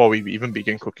before we even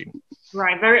begin cooking.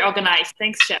 Right, very organized.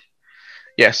 Thanks, Chef.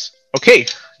 Yes. Okay,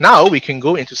 now we can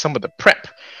go into some of the prep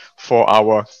for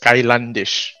our kailan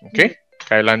dish. Okay,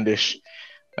 kailan dish.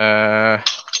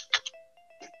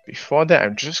 Before that,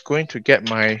 I'm just going to get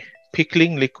my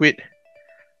pickling liquid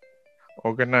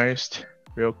organized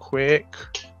real quick.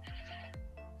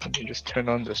 Let me just turn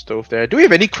on the stove there. Do we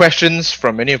have any questions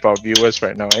from any of our viewers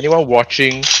right now? Anyone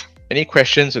watching? Any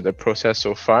questions of the process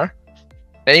so far?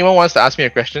 Anyone wants to ask me a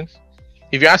question?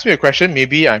 If you ask me a question,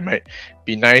 maybe I might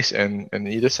be nice and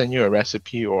either send you a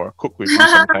recipe or cook with you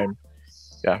sometime.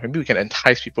 Yeah, maybe we can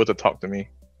entice people to talk to me.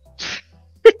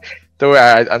 Though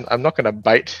I'm not gonna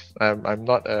bite. I'm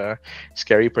not a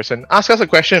scary person. Ask us a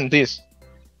question, please.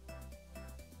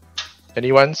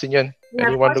 Anyone, Xingyan? Yeah,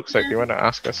 anyone looks like they want to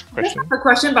ask us a question? A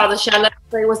question about the shallot.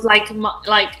 It was like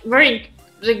very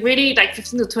really like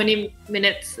 15 to 20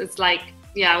 minutes. It's like,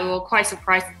 yeah, we were quite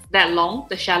surprised it's that long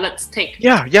the shallots take.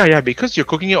 Yeah. Because you're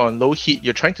cooking it on low heat,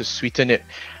 you're trying to sweeten it.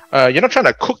 You're not trying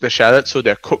to cook the shallots so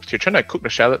they're cooked. You're trying to cook the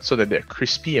shallots so that they're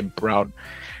crispy and brown.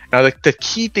 Now, the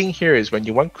key thing here is when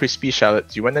you want crispy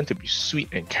shallots, you want them to be sweet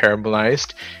and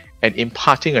caramelized and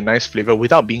imparting a nice flavor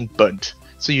without being burnt.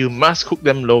 So you must cook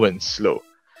them low and slow.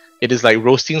 It is like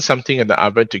roasting something in the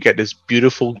oven to get this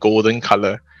beautiful golden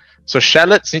color. So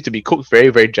shallots need to be cooked very,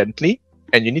 very gently,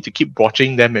 and you need to keep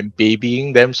watching them and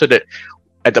babying them so that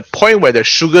at the point where the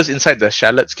sugars inside the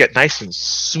shallots get nice and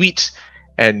sweet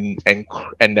and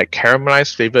that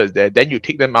caramelized flavor is there, then you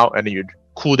take them out and then you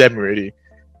cool them already.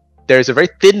 There is a very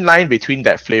thin line between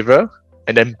that flavor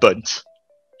and then burnt.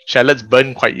 Shallots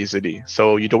burn quite easily,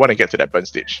 so you don't want to get to that burn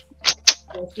stage.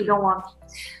 Yes, you don't want.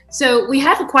 So we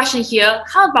have a question here.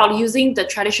 How about using the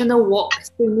traditional wok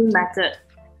steaming method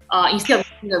instead of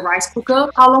using the rice cooker?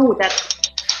 How long would that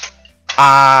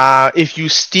take? If you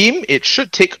steam, it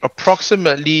should take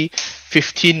approximately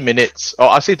 15 minutes, or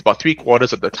I'll say it's about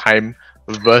 3/4 of the time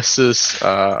versus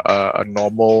a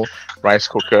normal rice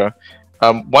cooker.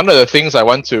 One of the things I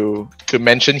want to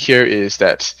mention here is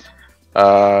that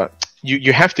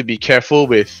you have to be careful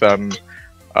with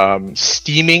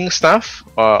steaming stuff.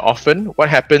 Often, what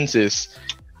happens is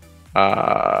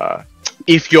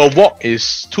if your wok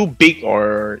is too big,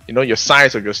 or your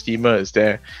size of your steamer is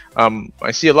there,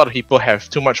 I see a lot of people have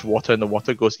too much water and the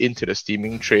water goes into the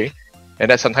steaming tray, and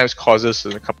that sometimes causes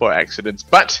a couple of accidents.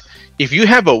 But if you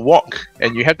have a wok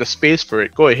and you have the space for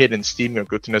it, go ahead and steam your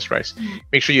glutinous rice.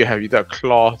 Make sure you have either a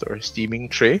cloth or a steaming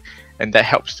tray, and that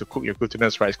helps to cook your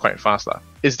glutinous rice quite fast.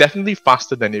 It's definitely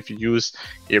faster than if you use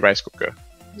a rice cooker.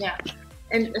 Yeah.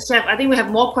 And Chef, I think we have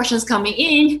more questions coming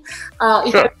in.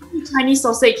 If Sure. you have Chinese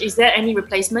sausage, is there any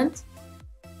replacement?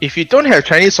 If you don't have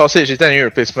Chinese sausage, is there any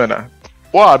replacement?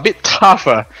 Wow, a bit tough.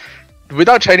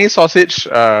 Without Chinese sausage,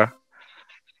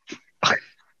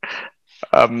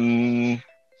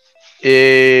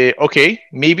 okay,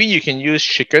 maybe you can use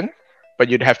chicken, but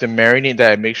you'd have to marinate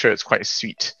that and make sure it's quite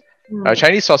sweet.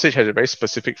 Chinese sausage has a very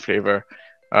specific flavor.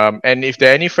 And if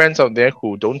there are any friends out there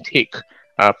who don't take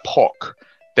pork,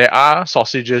 there are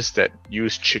sausages that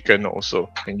use chicken also,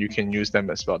 and you can use them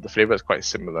as well. The flavor is quite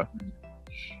similar.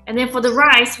 And then for the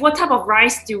rice, what type of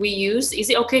rice do we use? Is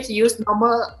it okay to use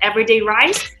normal everyday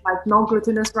rice, like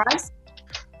non-glutinous rice?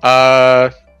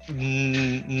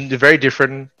 Very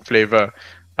different flavor.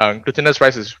 Glutinous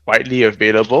rice is widely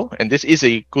available, and this is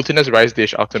a glutinous rice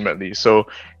dish ultimately. So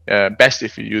best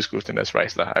if you use glutinous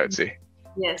rice, I would say.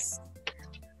 Yes.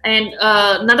 And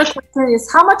another question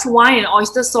is, how much wine and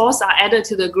oyster sauce are added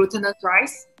to the glutinous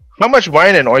rice? How much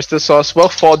wine and oyster sauce? Well,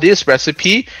 for this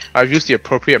recipe, I've used the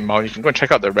appropriate amount. You can go and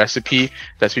check out the recipe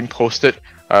that's been posted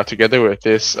together with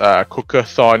this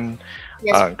Cookathon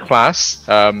class.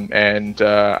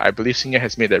 I believe Singa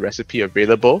has made that recipe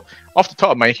available. Off the top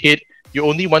of my head, you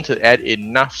only want to add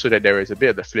enough so that there is a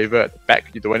bit of the flavor at the back.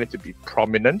 You don't want it to be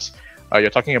prominent. You're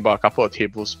talking about a couple of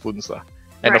tablespoons.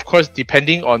 And of course,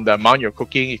 depending on the amount you're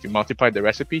cooking, if you multiply the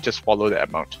recipe, just follow that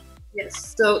amount.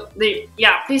 Yes. So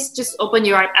please just open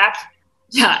your app.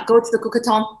 Yeah, go to the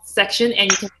Cookathon section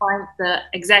and you can find the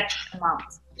exact amount.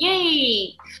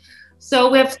 Yay!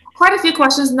 So we have quite a few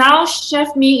questions now.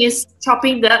 Chef Ming is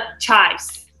chopping the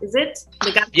chives. Is it?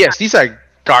 Yes, these are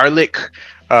garlic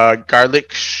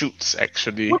shoots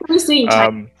actually. What do we say in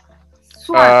Chinese?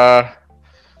 What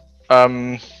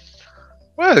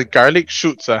are the garlic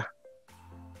shoots?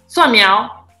 蒜苗.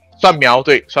 蒜苗,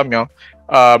 对, 蒜苗.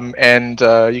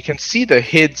 You can see the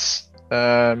heads.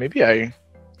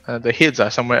 The heads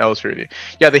are somewhere else really.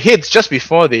 Yeah, the heads just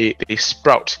before they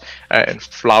sprout and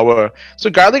flower. So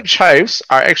garlic chives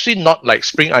are actually not like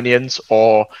spring onions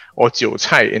or jiu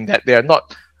cai in that they are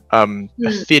not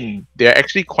thin. They are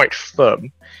actually quite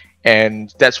firm,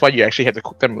 and that's why you actually have to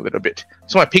cook them a little bit.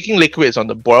 So my picking liquid is on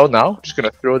the boil now. Just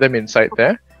gonna throw them inside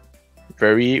there,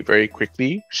 very very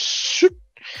quickly. Shoot.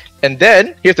 And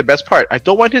then here's the best part. I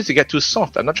don't want this to get too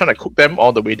soft. I'm not trying to cook them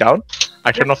all the way down.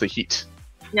 I turn off the heat.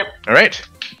 Yep. All right.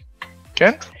 Okay.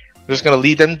 I'm just gonna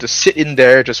leave them to sit in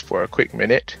there just for a quick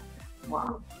minute.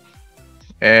 Wow.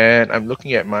 And I'm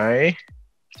looking at my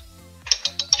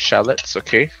shallots.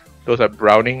 Okay, those are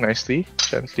browning nicely,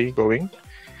 gently going.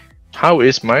 How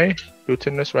is my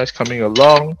glutinous rice coming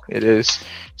along? It is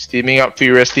steaming up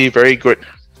furiously. Very good.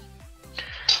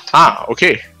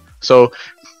 Okay. So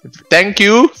thank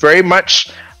you very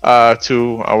much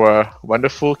to our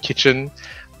wonderful kitchen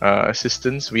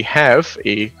assistants. We have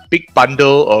a big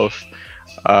bundle of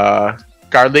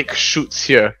garlic shoots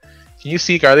here. Can you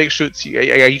see garlic shoots?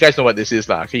 You guys know what this is,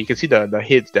 lah. Okay, you can see the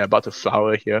heads that are about to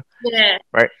flower here. Yeah.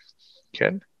 Right?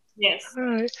 Ken? Yes.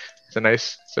 Alright. It's a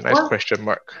nice question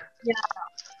mark. Yeah.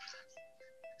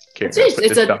 Okay, it's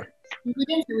a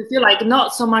ingredient we feel like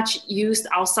not so much used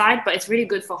outside, but it's really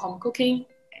good for home cooking.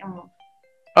 No,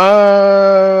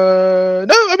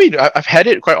 I mean I've had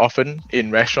it quite often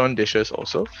in restaurant dishes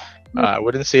also. I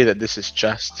wouldn't say that this is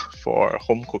just for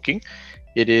home cooking.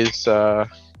 It is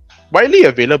widely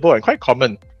available and quite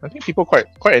common. I think people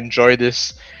quite enjoy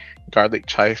this garlic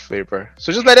chive flavor.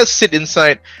 So just let us sit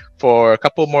inside for a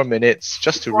couple more minutes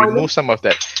just to remove some of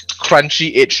that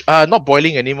crunchy edge. Not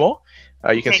boiling anymore.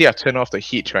 You can see I've turned off the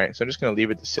heat, right? So I'm just gonna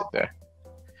leave it to sit there.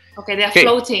 Okay, they're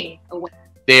floating away.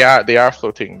 They are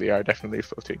floating. They are definitely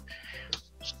floating.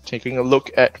 Just taking a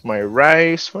look at my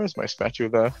rice. Where's my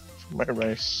spatula for my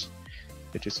rice?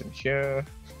 It is in here.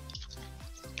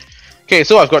 Okay,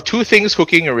 so I've got two things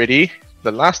cooking already.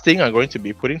 The last thing I'm going to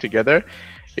be putting together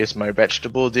is my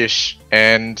vegetable dish,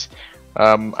 and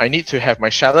I need to have my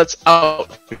shallots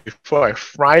out before I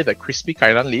fry the crispy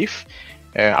kailan leaf.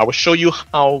 I will show you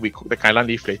how we cook the kailan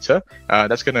leaf later.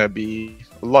 That's gonna be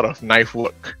a lot of knife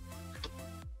work.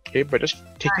 Okay, but just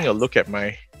taking a look at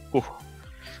my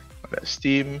that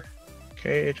steam.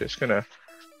 Okay, just gonna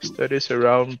Stir this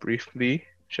around briefly,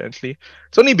 gently.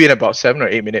 It's only been about 7 or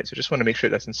 8 minutes. I just want to make sure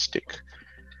it doesn't stick.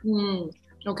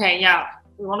 Okay, yeah.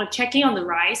 We want to check in on the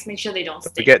rice, make sure they don't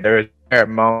stick. Forget there is a fair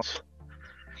amount.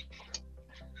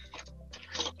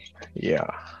 Yeah.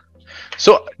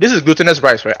 So this is glutinous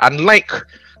rice, right? Unlike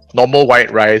normal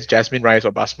white rice, jasmine rice,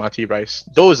 or basmati rice,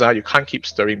 those you can't keep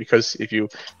stirring because if you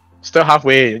stir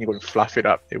halfway and you're going to fluff it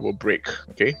up, it will break.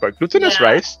 Okay, but glutinous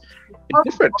rice is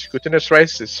different. Glutinous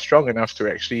rice is strong enough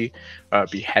to actually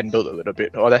be handled a little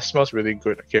bit. Oh, that smells really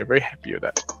good. Okay, I'm very happy with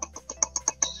that.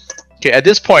 Okay, at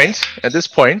this point,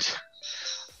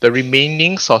 the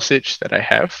remaining sausage that I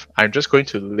have, I'm just going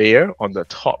to layer on the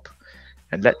top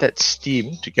and let that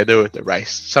steam together with the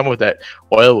rice. Some of that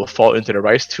oil will fall into the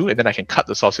rice too, and then I can cut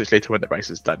the sausage later when the rice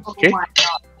is done. Okay. Oh my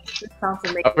god, this sounds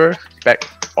amazing. Cover, back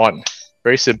on.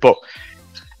 Very simple.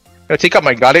 I'm gonna take out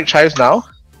my garlic chives now.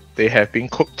 They have been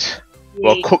cooked.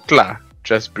 Well, cooked lah,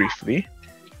 just briefly.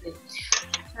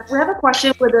 We have a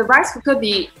question: will the rice cooker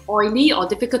be oily or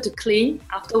difficult to clean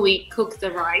after we cook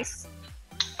the rice?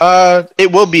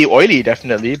 It will be oily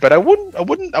definitely, but I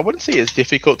wouldn't say it's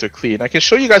difficult to clean. I can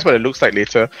show you guys what it looks like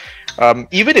later.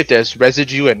 Even if there's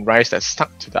residue and rice that's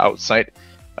stuck to the outside,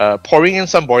 pouring in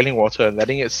some boiling water and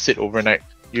letting it sit overnight,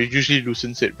 usually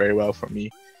loosens it very well for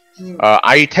me.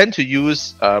 I tend to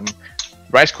use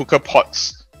rice cooker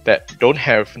pots that don't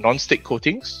have non-stick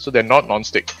coatings, so they're not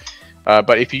non-stick.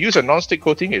 But if you use a non-stick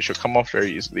coating, it should come off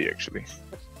very easily actually.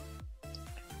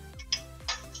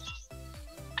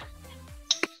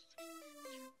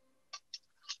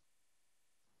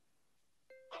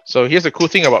 So here's the cool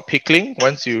thing about pickling.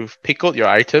 Once you've pickled your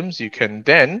items, you can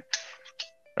then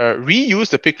reuse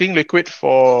the pickling liquid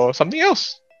for something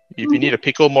else. If you need to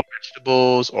pickle more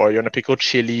vegetables, or you want to pickle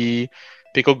chili,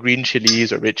 pickle green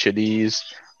chilies or red chilies,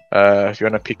 if you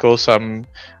want to pickle some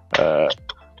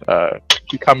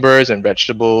cucumbers and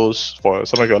vegetables for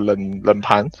some of your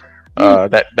lempan,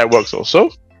 that works also.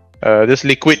 This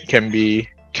liquid can be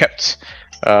kept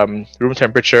room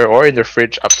temperature or in the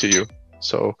fridge, up to you.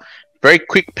 So very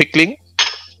quick pickling.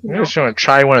 I'm just going to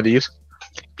try one of these.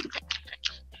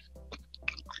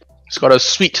 It's got a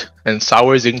sweet and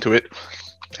sour zing to it,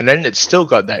 and then it's still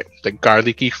got the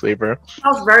garlicky flavor.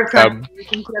 Sounds very crunchy. You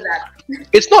can hear that.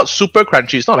 It's not super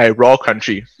crunchy. It's not like raw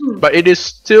crunchy, but it is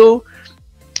still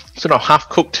sort of half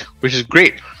cooked, which is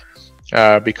great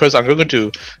because I'm going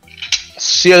to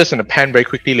sear this in a pan very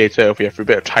quickly later if we have a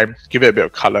bit of time. Give it a bit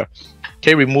of color.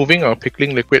 Okay, removing our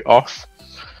pickling liquid off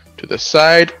to the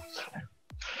side.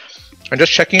 I'm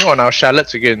just checking on our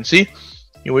shallots again. See,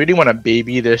 you really want to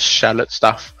baby this shallot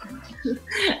stuff.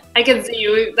 I can see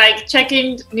you like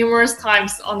checking numerous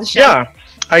times on the shallot.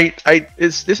 Yeah,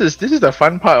 this is the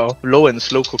fun part of low and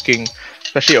slow cooking,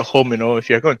 especially at home. You know, if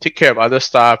you're going to take care of other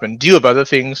stuff and deal with other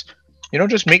things, you know,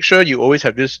 just make sure you always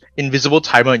have this invisible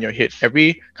timer in your head.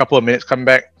 Every couple of minutes, come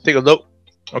back, take a look.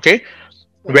 Okay,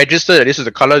 register that this is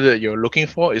the color that you're looking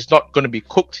for. It's not going to be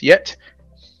cooked yet.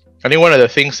 I think one of the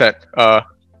things that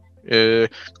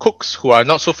cooks who are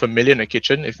not so familiar in the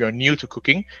kitchen, if you're new to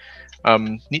cooking,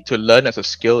 need to learn as a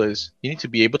skill is you need to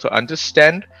be able to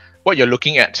understand what you're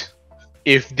looking at.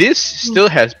 If this still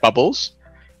has bubbles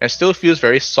and still feels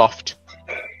very soft,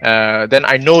 then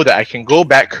I know that I can go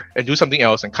back and do something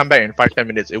else and come back in 5-10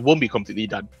 minutes. It won't be completely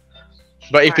done.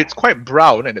 But if it's quite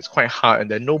brown and it's quite hard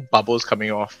and there are no bubbles coming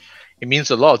off, it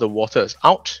means a lot of the water is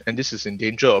out and this is in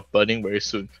danger of burning very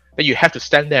soon. Then you have to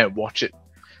stand there and watch it.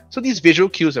 So these visual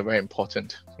cues are very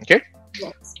important. Okay?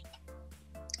 Yes.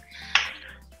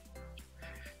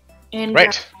 And,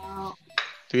 right.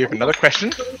 Do we have another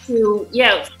question? To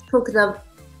cook the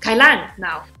kailan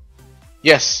now.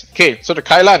 Yes. Okay. So the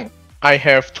kailan, I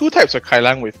have two types of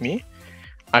kailan with me.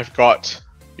 I've got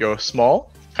your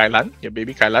small kailan, your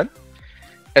baby kailan,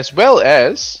 as well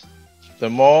as the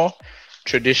more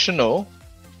traditional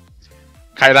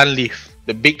kailan leaf,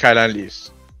 the big kailan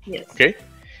leaves. Yes. Okay.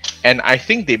 And I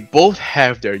think they both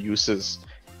have their uses.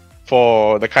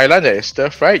 For the kailan that is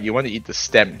stir-fried, you want to eat the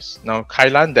stems. Now,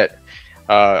 kailan that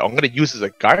I'm going to use as a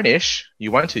garnish,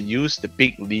 you want to use the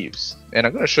big leaves. And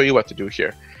I'm going to show you what to do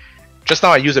here. Just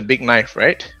now I use a big knife,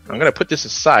 right? I'm going to put this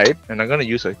aside and I'm going to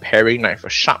use a paring knife, a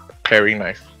sharp paring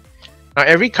knife. Now,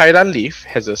 every kailan leaf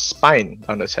has a spine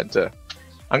down the center.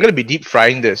 I'm going to be deep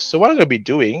frying this. So what I'm going to be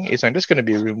doing is I'm just going to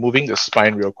be removing the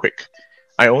spine real quick.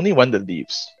 I only want the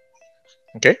leaves.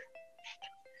 Okay?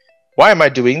 Why am I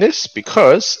doing this?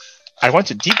 Because I want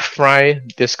to deep fry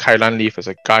this kailan leaf as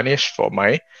a garnish for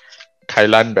my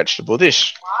kailan vegetable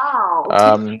dish.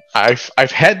 Wow.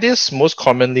 I've had this most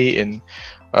commonly in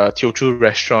Teochew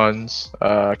restaurants,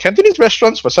 Cantonese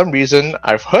restaurants. For some reason,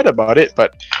 I've heard about it,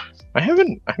 but I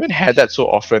haven't had that so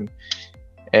often.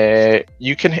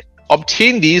 You can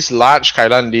obtain these large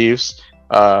kailan leaves,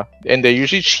 and they're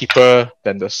usually cheaper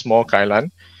than the small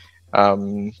kailan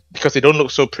because they don't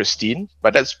look so pristine.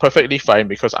 But that's perfectly fine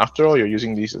because after all, you're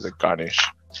using these as a garnish.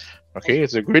 Okay,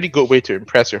 it's a really good way to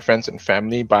impress your friends and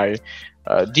family by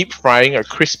deep frying a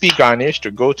crispy garnish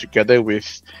to go together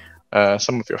with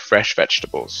some of your fresh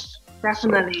vegetables.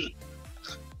 Definitely.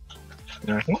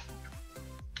 So,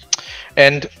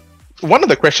 And one of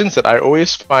the questions that I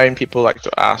always find people like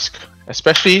to ask,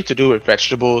 especially to do with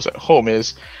vegetables at home,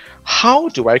 is how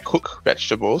do I cook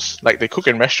vegetables like they cook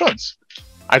in restaurants?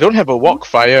 I don't have a wok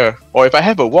fire, or if I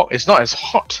have a wok, it's not as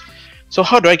hot. So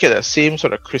how do I get that same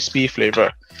sort of crispy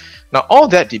flavor? Now, all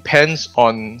that depends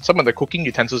on some of the cooking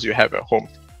utensils you have at home.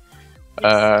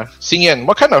 Xingyan,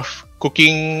 what kind of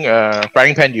cooking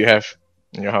frying pan do you have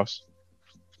in your house?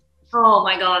 Oh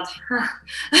my god.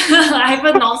 I have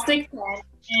a non-stick pan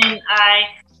and I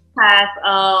have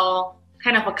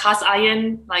kind of a cast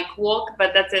iron like wok,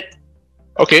 but that's it.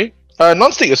 Okay,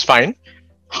 non-stick is fine.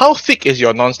 How thick is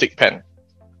your non-stick pan?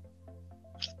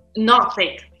 Not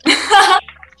thick.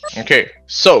 Okay,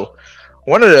 so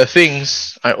one of the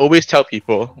things I always tell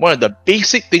people, one of the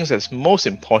basic things that's most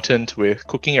important with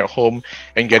cooking at home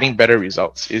and getting better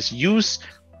results is use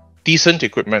decent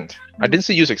equipment. I didn't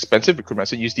say use expensive equipment, I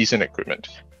said use decent equipment.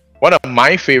 One of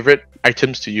my favorite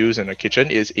items to use in the kitchen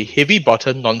is a heavy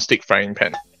bottom non-stick frying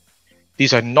pan.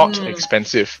 These are not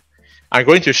expensive. I'm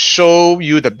going to show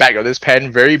you the back of this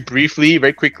pan very briefly,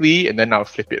 very quickly, and then I'll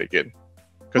flip it again.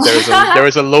 Because there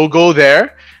is a logo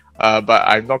there, but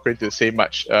I'm not going to say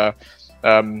much.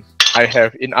 I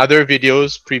have in other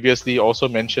videos previously also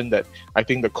mentioned that I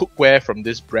think the cookware from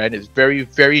this brand is very,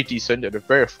 very decent at a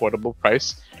very affordable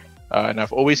price. And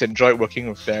I've always enjoyed working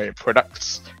with their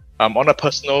products on a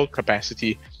personal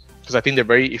capacity because I think they're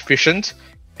very efficient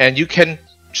and you can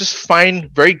just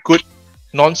find very good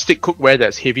non-stick cookware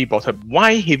that's heavy bottomed.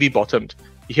 Why heavy bottomed?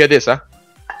 You hear this, huh?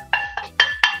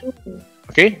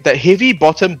 Okay, that heavy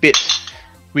bottom bit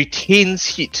retains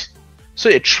heat. So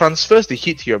it transfers the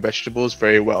heat to your vegetables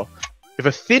very well. With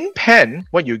a thin pan,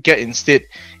 what you get instead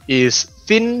is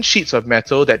thin sheets of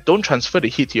metal that don't transfer the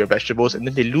heat to your vegetables and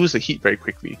then they lose the heat very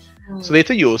quickly. So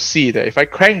later you'll see that if I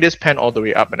crank this pan all the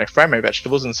way up and I fry my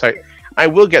vegetables inside, I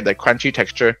will get that crunchy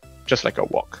texture just like a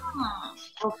wok.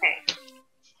 Okay.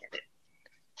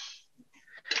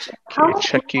 Okay,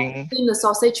 checking. Steam the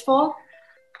sausage for?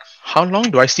 How long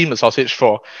do I steam the sausage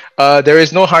for? There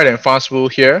is no hard and fast rule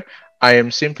here. I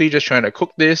am simply just trying to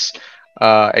cook this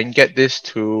and get this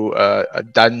to a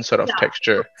done sort of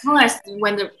texture. As long as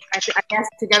when I guess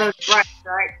together with rice,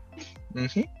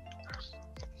 right?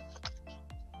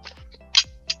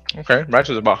 Okay, rice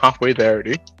is about halfway there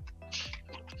already.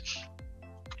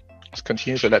 Let's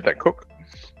continue to let that cook.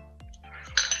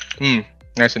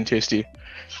 Nice and tasty.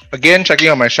 Again, checking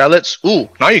on my shallots. Ooh,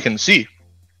 now you can see.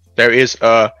 There is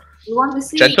a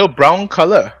gentle brown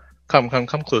color. Come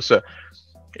closer.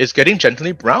 It's getting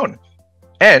gently brown.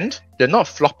 And they're not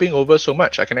flopping over so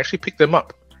much. I can actually pick them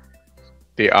up.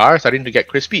 They are starting to get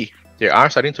crispy. They are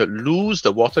starting to lose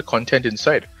the water content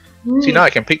inside. See, now I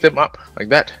can pick them up like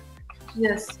that.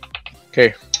 Yes.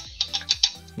 Okay.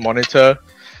 Monitor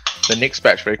the next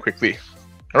batch very quickly.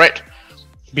 Alright.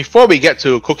 Before we get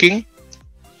to cooking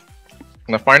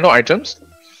the final items,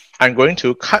 I'm going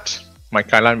to cut my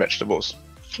kailan vegetables.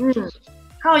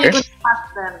 How are you going to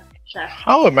cut them, Chef?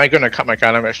 How am I going to cut my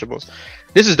kailan vegetables?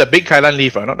 This is the big kailan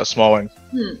leaf, not the small one.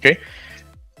 Okay.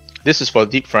 This is for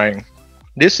deep frying.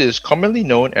 This is commonly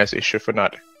known as a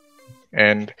chiffonade.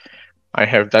 And I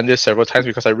have done this several times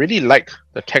because I really like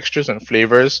the textures and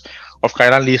flavors of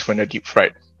kailan leaves when they're deep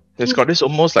fried. It's got this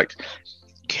almost like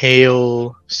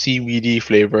kale, seaweedy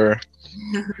flavor.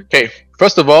 Okay,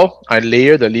 first of all, I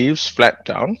layer the leaves flat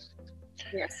down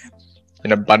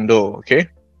in a bundle, okay?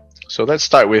 So let's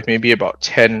start with maybe about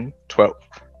 10, 12.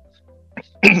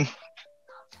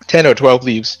 10 or 12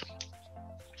 leaves.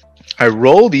 I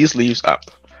roll these leaves up.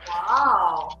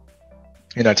 Wow.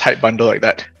 In a tight bundle like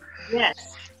that.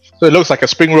 Yes. So it looks like a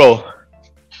spring roll.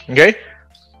 Okay?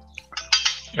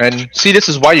 And see, this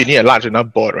is why you need a large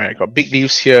enough board, right? I got big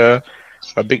leaves here,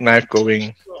 a big knife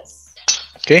going. Yes.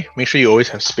 Okay, make sure you always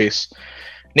have space.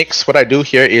 Next, what I do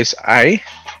here is I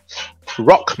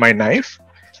rock my knife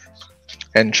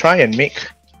and try and make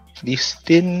these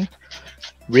thin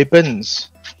ribbons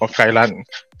of kailan.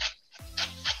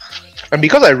 And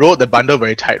because I rolled the bundle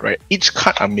very tight, right, each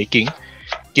cut I'm making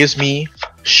gives me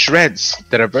shreds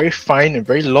that are very fine and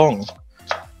very long.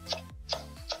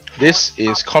 This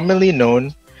is commonly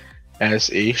known as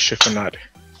a chiffonade.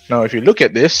 Now, if you look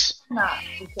at this,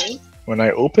 when I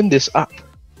open this up,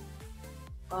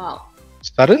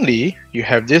 suddenly you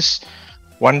have this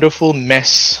wonderful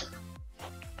mess.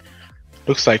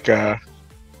 Looks like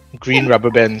green rubber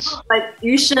bands. Like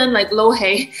Yushen, like Lo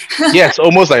Hei. Yes,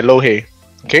 almost like lo hei.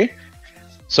 Okay,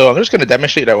 so I'm just going to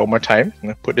demonstrate that one more time. I'm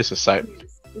going to put this aside.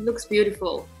 It looks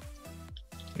beautiful.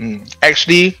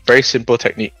 Actually, very simple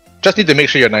technique. Just need to make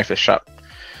sure your knife is sharp.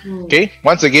 Okay,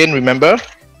 once again, remember,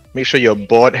 make sure your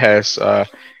board has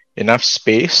enough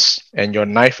space and your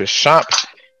knife is sharp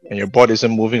and your board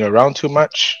isn't moving around too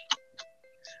much.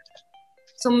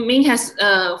 So Ming has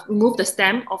removed the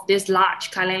stem of these large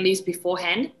kailan leaves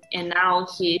beforehand, and now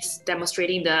he's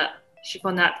demonstrating the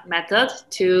chiffonade method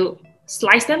to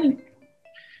slice them.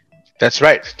 That's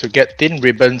right, to get thin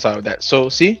ribbons out of that. So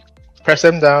see, press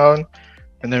them down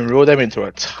and then roll them into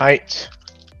a tight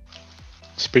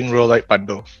spring roll-like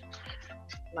bundle.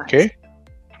 Nice. Okay,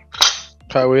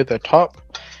 cut away the top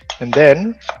and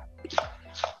then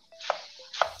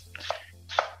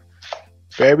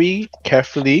very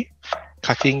carefully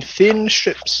cutting thin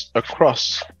strips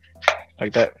across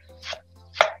like that.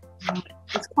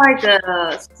 It's quite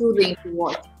soothing to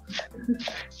watch.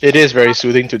 It is very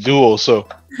soothing to do also.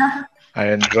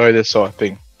 I enjoy this sort of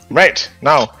thing. Right,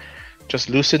 now just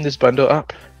loosen this bundle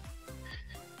up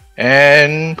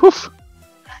and poof,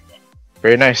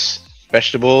 very nice.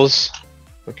 Vegetables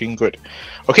looking good.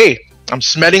 Okay, I'm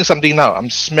smelling something now. I'm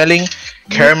smelling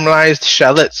caramelized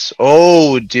shallots.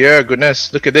 Oh dear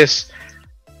goodness, look at this.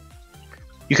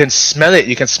 You can smell it.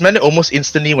 You can smell it almost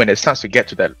instantly when it starts to get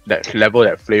to that level,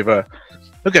 that flavor.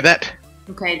 Look at that.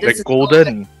 Okay, this like is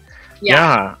golden.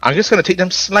 Yeah. I'm just gonna take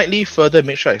them slightly further,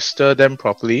 make sure I stir them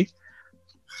properly.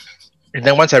 And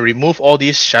then once I remove all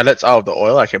these shallots out of the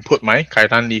oil, I can put my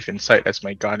kailan leaf inside as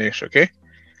my garnish, okay?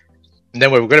 And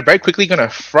then we're gonna very quickly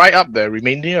fry up the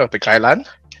remainder of the kailan,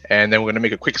 and then we're gonna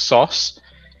make a quick sauce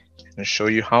and show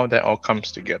you how that all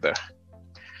comes together.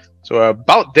 So we're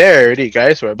about there already,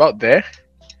 guys. We're about there.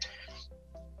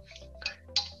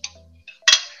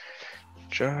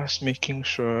 Just making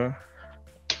sure.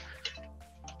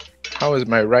 How is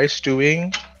my rice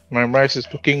doing? My rice is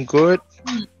looking good.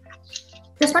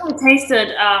 Just when you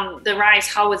tasted the rice,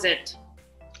 how was it?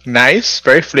 Nice,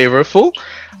 very flavorful,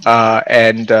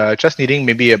 and just needing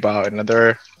maybe about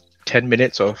another 10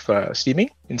 minutes of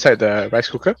steaming inside the rice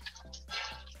cooker.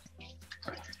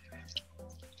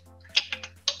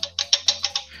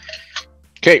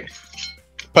 Okay,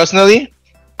 personally,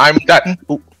 I'm done.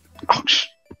 Ooh, ouch.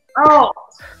 Oh,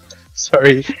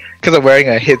 sorry, because I'm wearing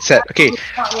a headset. Okay,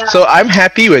 so I'm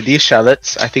happy with these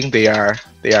shallots. I think they are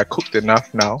cooked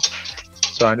enough now.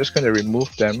 So I'm just going to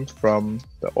remove them from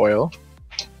the oil.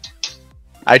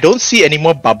 I don't see any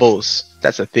more bubbles.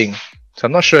 That's the thing. So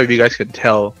I'm not sure if you guys can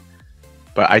tell,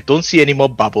 but I don't see any more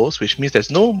bubbles, which means there's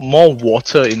no more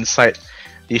water inside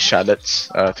these shallots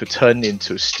to turn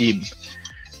into steam,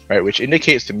 right? Which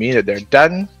indicates to me that they're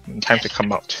done and time to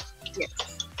come out. yes.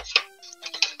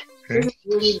 Okay. This is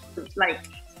really like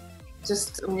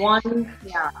just one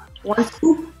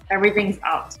scoop, everything's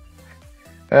out.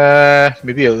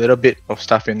 Maybe a little bit of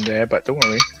stuff in there, but don't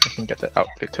worry, I can get that out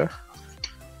later.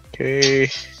 Okay,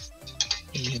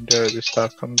 this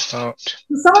stuff comes out.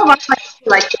 Some of us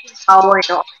like our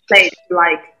plate,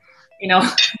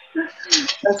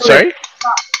 Sorry?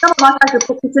 Some of us like to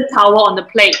put kitchen towel on the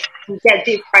plate and get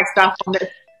deep fried stuff from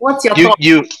it. What's your thought?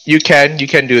 You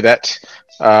can do that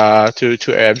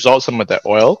to absorb some of that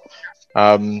oil.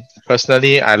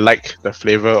 Personally, I like the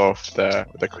flavor of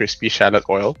the crispy shallot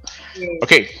oil. Yeah.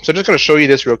 Okay, so I'm just gonna show you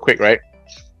this real quick, right?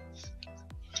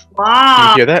 Wow. Can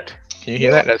you hear that? Can you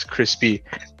hear that? That's crispy.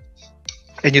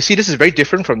 And you see, this is very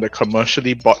different from the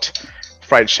commercially bought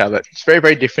fried shallot. It's very,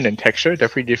 very different in texture,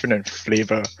 definitely different in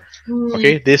flavor.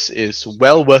 Okay, this is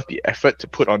well worth the effort to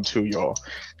put onto your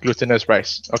glutinous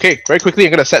rice. Okay, very quickly,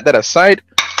 I'm gonna set that aside.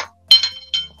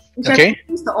 Okay.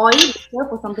 Use the oil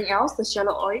for something else, the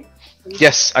shallot oil.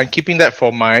 Yes, I'm keeping that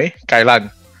for my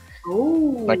kailan,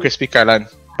 my crispy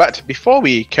kailan. But before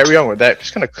we carry on with that,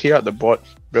 just gonna clear out the board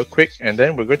real quick, and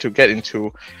then we're going to get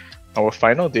into our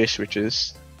final dish, which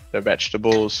is the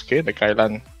vegetables. Okay, the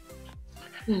kailan.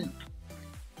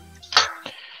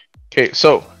 Okay,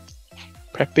 so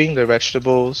prepping the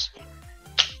vegetables.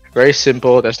 Very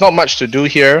simple. There's not much to do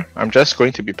here. I'm just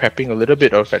going to be prepping a little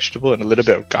bit of vegetable and a little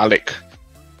bit of garlic.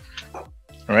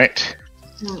 Alright.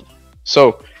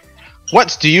 So,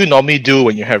 what do you normally do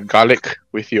when you have garlic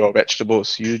with your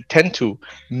vegetables? You tend to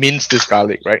mince this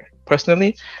garlic, right?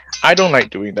 Personally, I don't like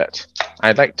doing that.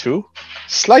 I like to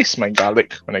slice my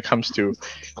garlic when it comes to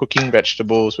cooking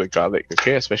vegetables with garlic,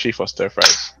 okay? Especially for stir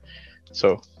fries.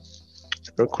 So,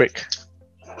 real quick,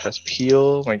 just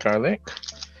peel my garlic.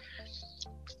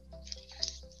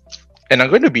 And I'm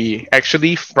going to be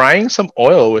actually frying some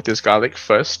oil with this garlic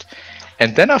first,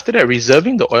 and then after that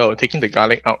reserving the oil and taking the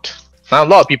garlic out. Now a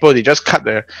lot of people, they just cut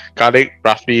the garlic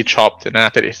roughly chopped, and then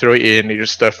after they throw it in, they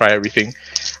just stir fry everything.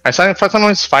 I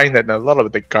sometimes find that a lot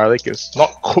of the garlic is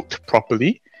not cooked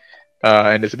properly,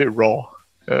 and it's a bit raw.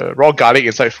 Raw garlic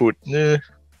inside food,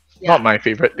 not my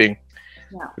favorite thing.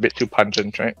 Yeah. A bit too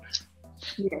pungent, right?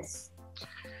 Yes.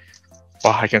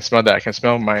 Wow, I can smell that. I can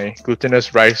smell my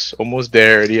glutinous rice almost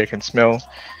there already. I can smell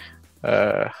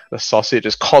the sausage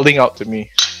is calling out to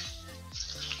me.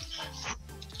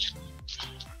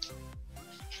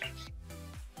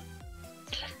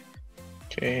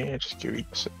 Okay, just give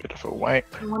this a bit of a wipe.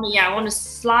 I want to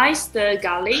slice the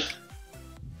garlic,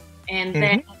 and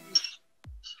then.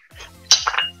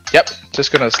 Yep,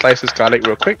 just gonna slice this garlic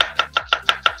real quick.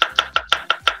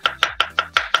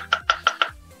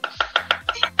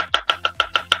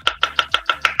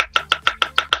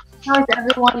 How is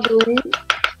everyone doing?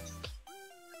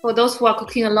 For those who are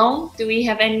cooking alone, do we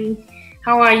have any?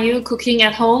 How are you cooking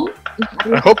at home?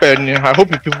 I hope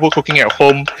people cooking at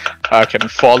home can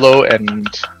follow and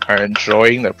are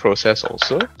enjoying the process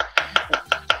also.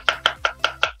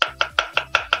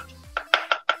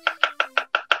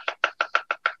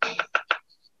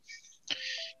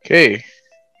 Okay,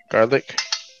 garlic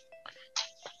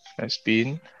has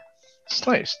been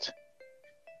sliced.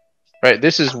 Right,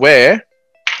 this is where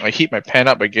I heat my pan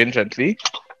up again gently.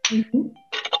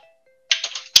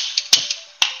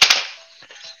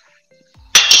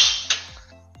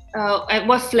 At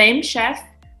what flame, chef?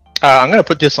 I'm gonna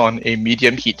put this on a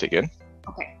medium heat again.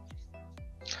 Okay.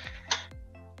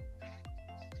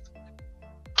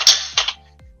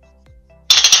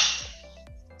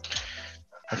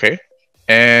 Okay,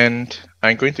 and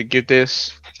I'm going to give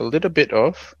this a little bit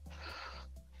of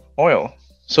oil.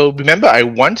 So remember, I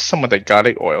want some of the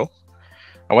garlic oil.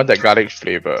 I want that garlic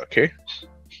flavor, okay?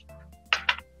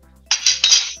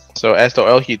 So as the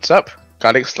oil heats up,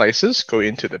 garlic slices go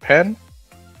into the pan.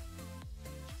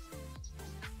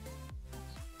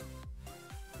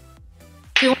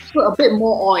 You want to put a bit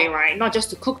more oil, right? Not just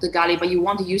to cook the garlic, but you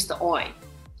want to use the oil.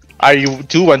 I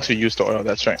do want to use the oil,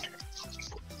 that's right.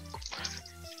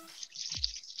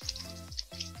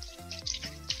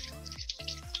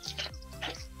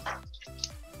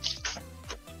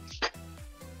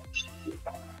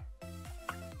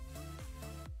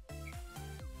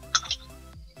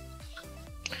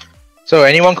 So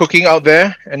anyone cooking out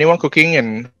there? Anyone cooking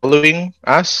and following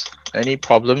us? Any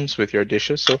problems with your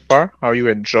dishes so far? How are you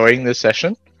enjoying this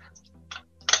session?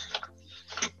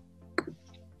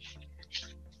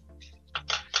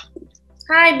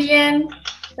 Hi, Bien.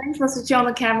 Thanks for switching on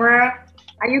the camera.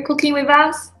 Are you cooking with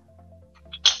us?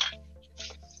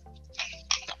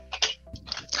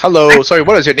 Hello. Sorry,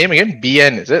 what is your name again?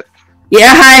 BN, is it?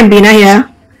 Yeah, hi, I'm Bina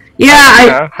here.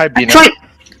 Yeah, Hi, Bina.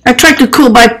 I tried to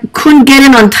cook, but I couldn't get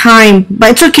in on time.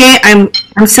 But it's okay. I'm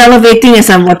salivating as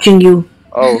I'm watching you.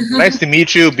 Oh, nice to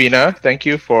meet you, Bina. Thank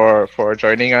you for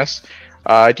joining us.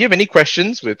 Do you have any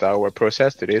questions with our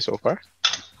process today so far?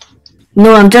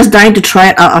 No, I'm just dying to try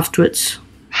it out afterwards.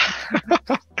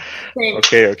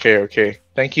 Okay.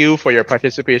 Thank you for your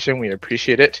participation. We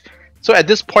appreciate it. So at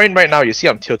this point right now, you see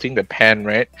I'm tilting the pan,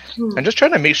 right? I'm just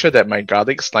trying to make sure that my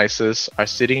garlic slices are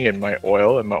sitting in my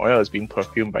oil and my oil is being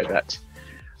perfumed by that.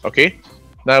 Okay?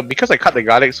 Now, because I cut the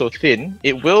garlic so thin,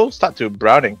 it will start to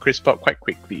brown and crisp up quite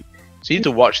quickly. So you need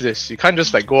to watch this. You can't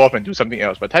just like go off and do something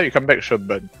else. By the time you come back, it should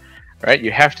burn. Right? You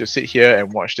have to sit here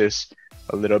and watch this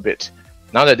a little bit.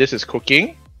 Now that this is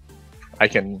cooking, I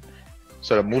can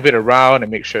sort of move it around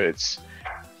and make sure it's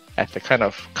at the kind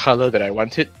of color that I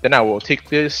want it. Then I will take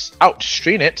this out,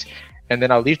 strain it, and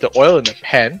then I'll leave the oil in the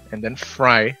pan and then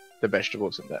fry the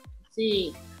vegetables in that.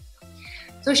 See.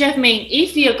 So Chef Ming,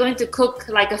 if you're going to cook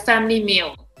like a family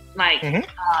meal, like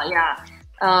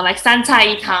like 三菜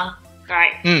一汤,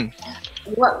 right?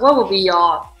 What would be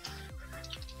your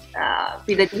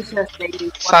be the dishes that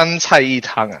you want? 三菜一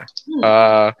汤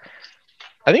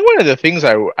I think one of the things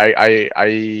I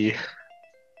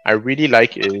really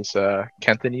like is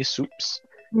Cantonese soups,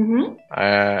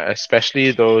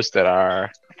 especially those that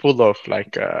are full of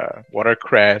like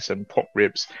watercress and pork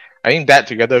ribs. I think that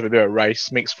together with a bit of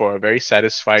rice makes for a very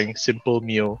satisfying, simple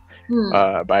meal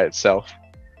by itself.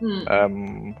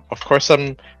 Of course,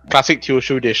 some classic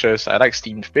Teochew dishes. I like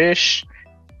steamed fish,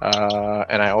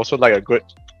 and I also like a good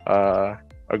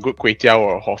kway teow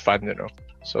or a hor fun, you know.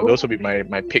 So those will be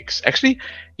my picks. Actually,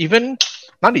 even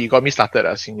now that you got me started,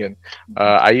 Xingyan,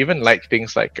 I even like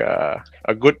things like a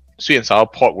good sweet and sour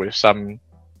pork with some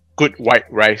good white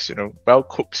rice, you know, well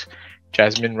cooked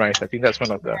jasmine rice. I think that's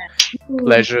one of the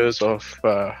pleasures of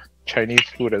Chinese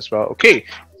food as well. Okay,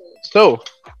 So,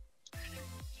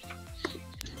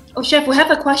 Oh, chef, we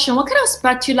have a question. What kind of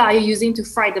spatula are you using to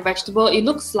fry the vegetable? It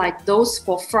looks like those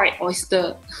for fried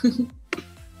oyster.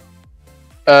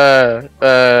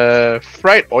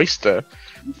 fried oyster.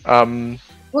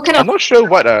 What kind I'm of? not sure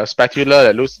what a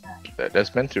spatula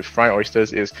that's meant to fry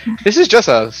oysters is. This is just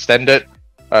a standard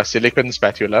silicone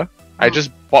spatula. I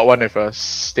just bought one with a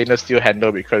stainless steel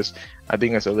handle because I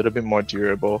think it's a little bit more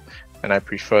durable and I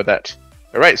prefer that.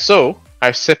 Alright, so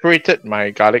I've separated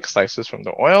my garlic slices from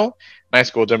the oil. Nice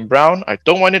golden brown. I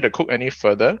don't want it to cook any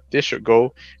further. This should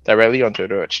go directly onto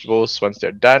the vegetables once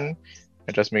they're done.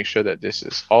 And just make sure that this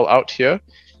is all out here.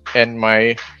 And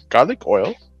my garlic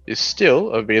oil is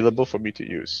still available for me to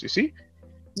use. You see?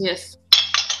 Yes.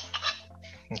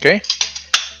 Okay.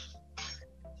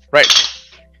 Right.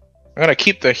 I'm gonna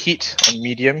keep the heat on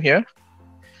medium here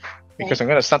because I'm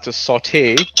gonna start to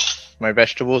saute my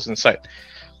vegetables inside.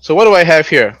 So what do I have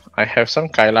here? I have some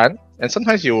kailan, and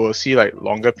sometimes you will see like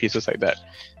longer pieces like that.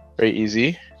 Very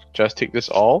easy. Just take this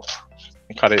all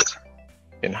and cut it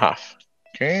in half.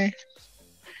 Okay.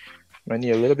 I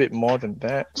need a little bit more than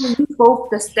that. You use both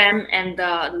the stem and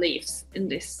the leaves in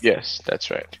this. Yes,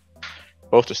 that's right.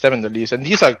 Both the stem and the leaves, and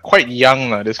these are quite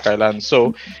young, this kailan,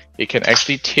 so it can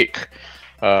actually take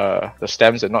the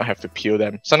stems and not have to peel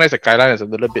them. Sometimes the kailan is a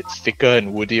little bit thicker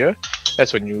and woodier.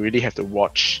 That's when you really have to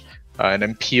watch and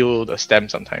then peel the stem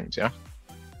sometimes. Yeah.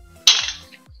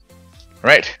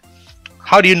 Right.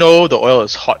 How do you know the oil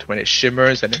is hot? When it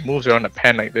shimmers and it moves around the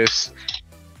pan like this.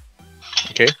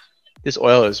 Okay. This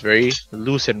oil is very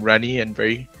loose and runny and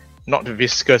very not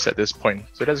viscous at this point.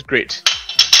 So that's great.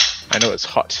 I know it's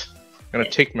hot. I'm gonna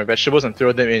take my vegetables and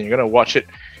throw them in. You're gonna watch it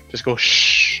just go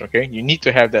shh. Okay. You need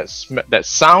to have that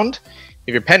sound.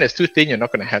 If your pan is too thin, you're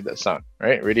not gonna have that sound.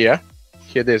 Right? Ready? Yeah.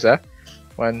 Hear this?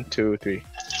 1, 2, 3.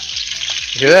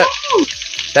 You hear that?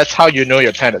 That's how you know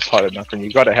your pan is hot enough, and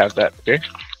you gotta have that. Okay.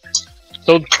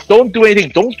 So don't do anything.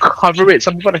 Don't cover it.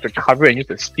 Some people like to cover it and use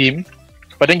the steam,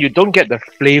 but then you don't get the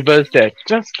flavors there.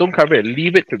 Just don't cover it.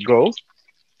 Leave it to go,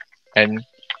 and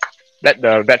let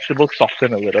the vegetables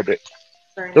soften a little bit.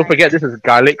 Don't forget this is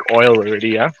garlic oil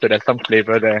already, yeah? So there's some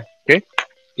flavor there. Okay?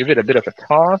 Give it a bit of a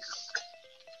toss.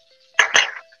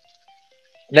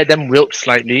 Let them wilt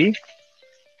slightly.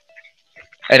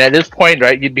 And at this point,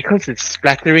 right, because it's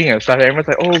splattering and stuff, everyone's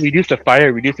like, oh, reduce the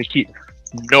fire, reduce the heat.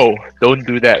 No, don't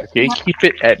do that, okay? Keep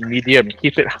it at medium,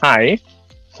 keep it high,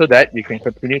 so that you can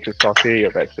continue to saute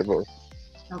your vegetables.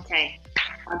 Okay.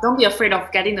 Don't be afraid of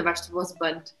getting the vegetables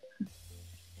burnt.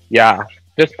 Yeah,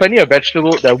 there's plenty of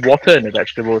water in the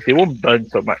vegetables. They won't burn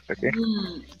so much, okay?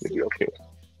 It'll be okay.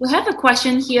 We have a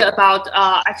question here about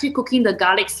actually cooking the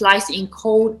garlic slice in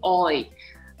cold oil.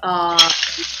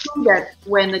 It's true that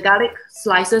when the garlic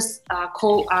slices are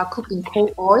cooked in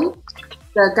cold oil,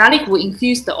 the garlic will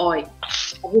infuse the oil.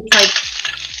 Have you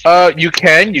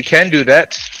tried? You can do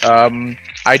that.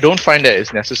 I don't find that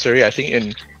it's necessary. I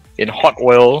think in hot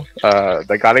oil,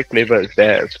 the garlic flavor is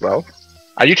there as well.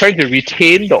 Are you trying to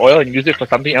retain the oil and use it for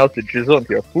something else to drizzle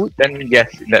into your food? Then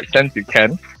yes, in that sense you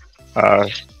can.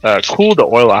 Cool the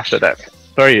oil after that.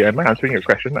 Sorry, am I answering your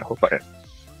question? I hope I am.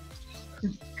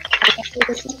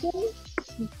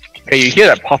 Okay, you hear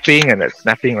that popping and that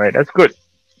snapping, right? That's good.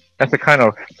 That's the kind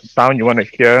of sound you want to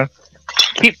hear.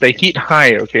 Keep the heat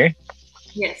high, okay?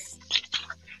 Yes.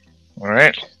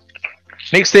 Alright.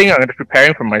 Next thing, I'm going to be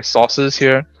preparing for my sauces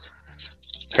here.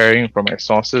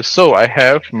 So I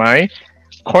have my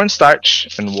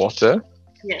cornstarch and water.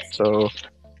 Yes. So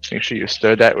make sure you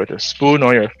stir that with a spoon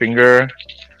or your finger.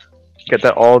 Get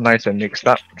that all nice and mixed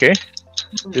up, okay?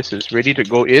 This is ready to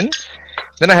go in.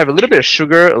 Then I have a little bit of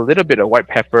sugar, a little bit of white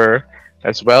pepper,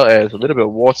 as well as a little bit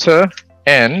of water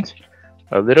and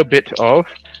a little bit of,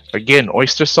 again,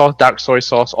 oyster sauce, dark soy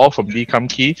sauce, all from Lee Kam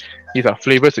Kee. These are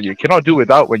flavors that you cannot do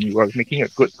without when you are making a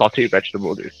good sauteed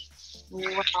vegetable dish.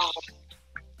 Wow.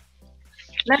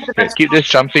 Okay, keep this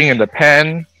jumping in the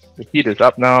pan. The heat is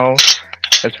up now.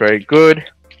 That's very good.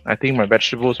 I think my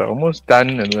vegetables are almost done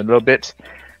in a little bit.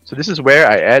 So this is where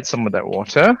I add some of that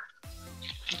water.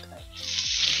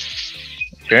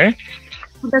 Okay.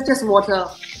 That's just water.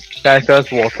 That's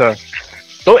just water.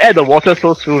 Don't add the water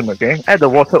so soon, okay? Add the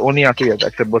water only after your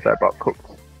vegetables are about cooked.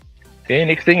 Okay,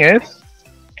 next thing is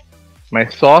my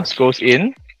sauce goes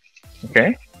in.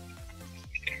 Okay.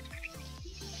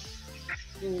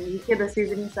 You hear the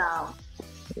sizzling sound.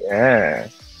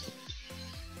 Yes.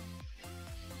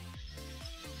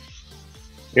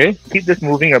 Okay, keep this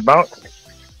moving about.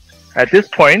 At this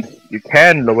point, you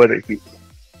can lower the heat.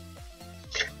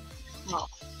 Wow.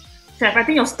 Chef, I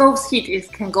think your stove's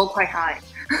heat can go quite high.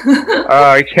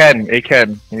 It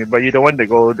can, but you don't want to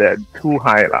go there too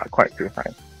high, quite too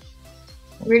high.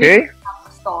 Really Okay. have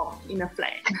a storm in a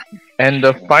flame. And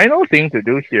the final thing to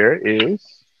do here is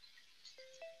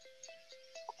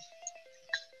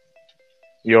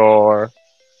your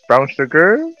brown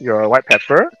sugar, your white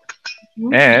pepper,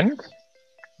 and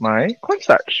my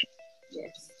cornstarch.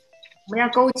 Yes. 我们要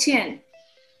勾芡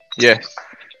Yes.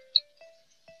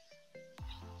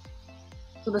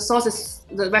 So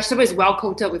the vegetable is well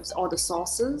coated with all the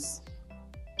sauces.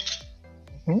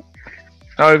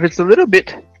 Now, if it's a little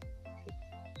bit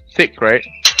thick, right,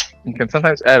 you can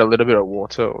sometimes add a little bit of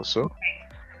water also,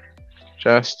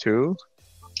 just to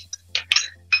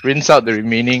rinse out the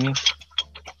remaining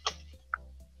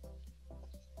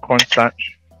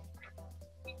cornstarch.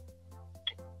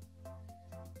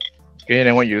 Okay,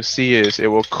 then what you see is it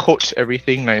will coat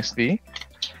everything nicely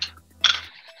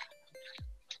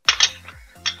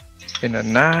in a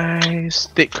nice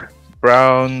thick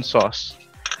brown sauce.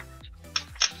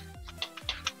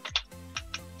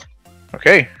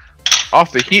 Okay,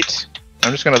 off the heat.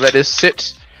 I'm just gonna let this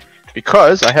sit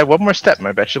because I have one more step.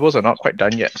 My vegetables are not quite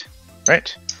done yet,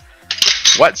 right?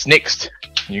 What's next?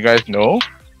 You guys know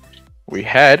we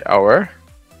had our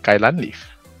kailan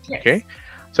leaf. Yes. Okay,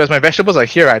 so as my vegetables are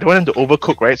here, I don't want them to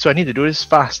overcook, right? So I need to do this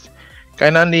fast.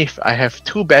 Kailan leaf, I have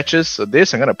 2 batches of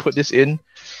this. I'm gonna put this in.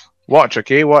 Watch,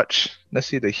 okay, watch. Let's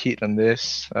see the heat on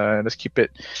this. Let's keep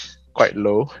it quite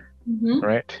low,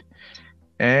 right?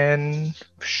 And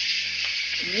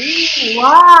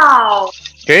wow!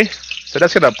 okay, so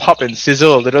that's gonna pop and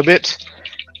sizzle a little bit.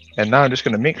 And now I'm just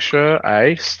gonna make sure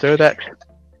I stir that.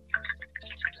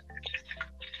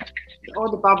 All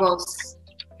the bubbles.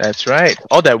 That's right.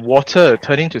 All that water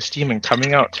turning to steam and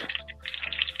coming out.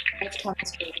 That's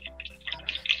chemistry.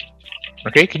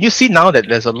 Okay, can you see now that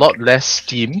there's a lot less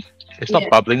steam? It's not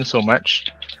bubbling so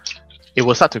much. It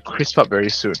will start to crisp up very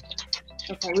soon.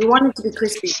 Okay, we want it to be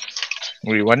crispy.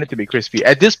 We want it to be crispy.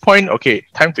 At this point, okay,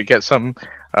 time to get some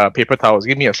paper towels.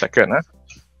 Give me a second. Huh?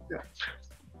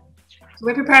 So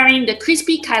we're preparing the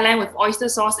crispy kailan with oyster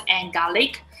sauce and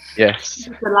garlic. Yes.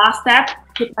 The last step,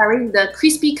 preparing the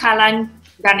crispy kailan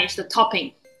garnish, the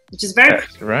topping, which is very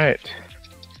That's right.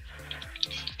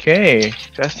 Okay,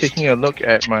 just taking a look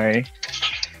at my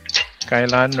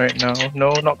kailan right now.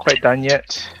 No, not quite done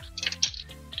yet.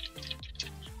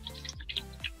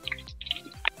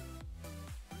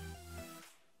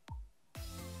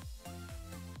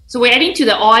 So we're adding to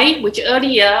the oil, which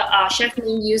earlier Chef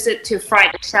Ming used it to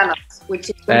fry the shallots, which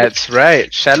is That's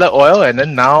right, shallot oil, and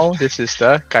then now this is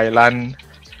the kailan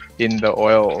in the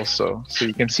oil also. So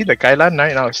you can see the kailan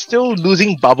right now is still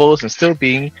losing bubbles and still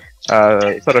being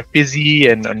sort of fizzy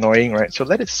and annoying, right? So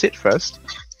let it sit first,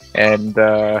 and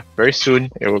very soon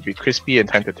it will be crispy and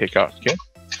time to take out. Okay.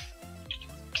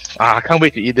 I can't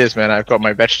wait to eat this, man. I've got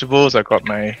my vegetables, I've got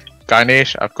my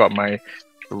garnish, I've got my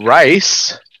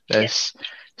rice that's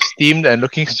steamed and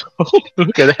looking so.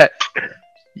 Look at that.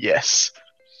 Yes.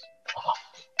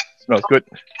 Smells good.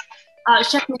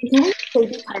 Chef Ming, can we use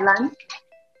baby kailan?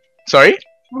 Sorry?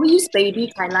 Can we use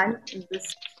baby kailan in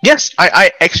this? Yes,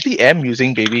 I actually am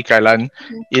using baby kailan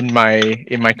in my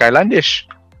kailan dish.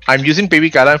 I'm using baby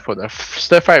kailan for the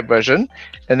stir-fried version,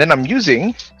 and then I'm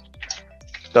using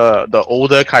the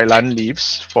older kailan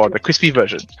leaves for the crispy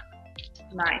version.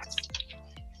 Nice.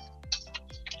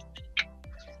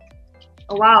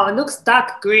 Oh, wow, it looks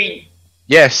dark green.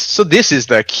 Yes, so this is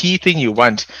the key thing you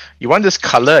want. You want this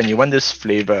color and you want this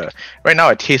flavor. Right now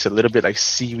it tastes a little bit like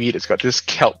seaweed. It's got this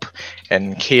kelp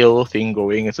and kale thing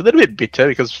going. It's a little bit bitter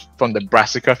because from the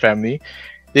Brassica family.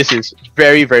 This is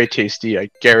very, very tasty. I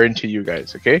guarantee you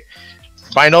guys, okay?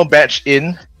 Final batch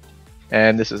in.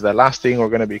 And this is the last thing we're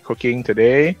going to be cooking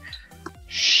today.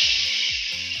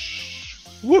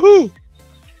 Woohoo!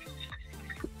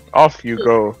 Off you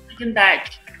go. Second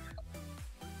batch.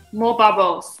 More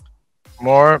bubbles.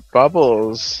 More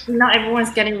bubbles. Now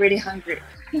everyone's getting really hungry.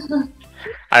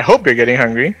 I hope you're getting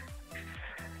hungry.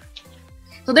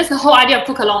 So that's the whole idea of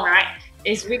cook along, right?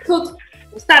 Is we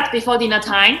start before dinner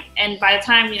time, and by the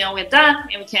time we're done,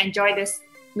 and we can enjoy this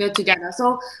meal together.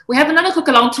 So we have another cook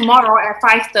along tomorrow at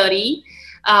 5:30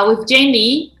 with Jane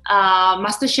Lee,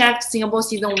 MasterChef Singapore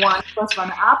Season 1 first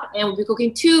runner up, and we'll be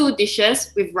cooking 2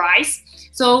 dishes with rice.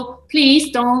 So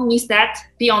please don't miss that.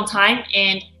 Be on time,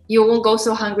 and you won't go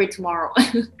so hungry tomorrow.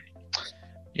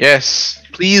 Yes,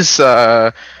 please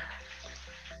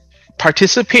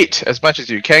participate as much as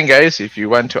you can, guys. If you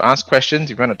want to ask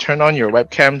questions, if you want to turn on your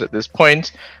webcams at this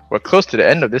point. We're close to the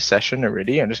end of this session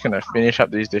already. I'm just going to finish up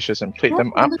these dishes and plate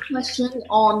them up. Another question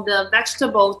on the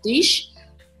vegetable dish.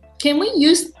 Can we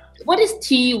use what is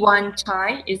T1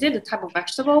 chai? Is it a type of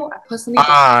vegetable? I personally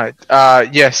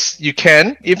Yes, you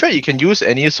can. In fact, you can use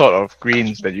any sort of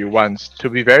greens that you want. To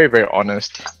be very, very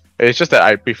honest, it's just that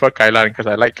I prefer kailan because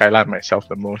I like kailan myself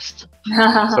the most.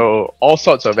 So all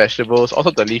sorts of vegetables, all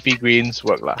sorts of leafy greens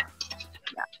work lah.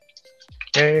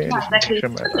 Okay, yeah, exactly. sure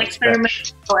my Just last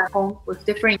experiment at home with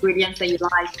different ingredients that you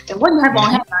like. And what you have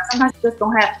on hand, sometimes you just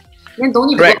don't have. Then don't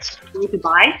need to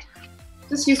buy.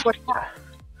 Just use what you have.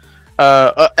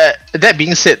 That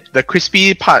being said, the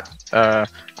crispy part,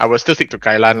 I will still stick to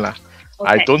kailan lah.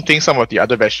 Okay. I don't think some of the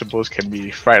other vegetables can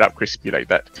be fried up crispy like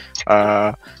that.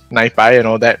 Nai pai and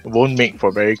all that won't make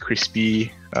for very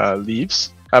crispy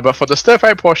leaves. But for the stir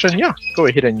fry portion, yeah, go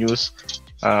ahead and use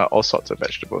all sorts of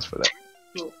vegetables for that.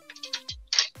 Cool.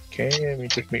 Okay, let me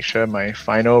just make sure my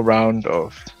final round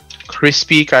of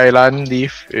crispy kailan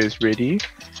leaf is ready.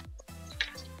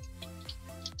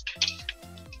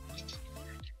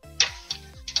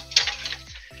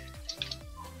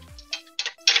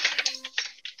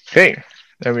 Okay,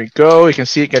 there we go. You can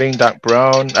see it getting dark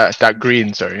brown, dark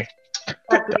green, sorry.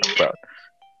 Dark brown.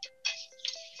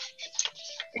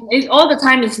 All the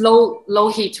time it's low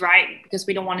heat, right? Because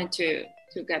we don't want it to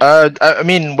get. I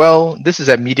mean, well, this is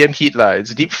at medium heat lah.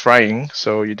 It's deep frying,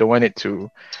 so you don't want it to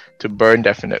burn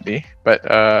definitely. But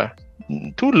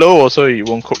too low also, you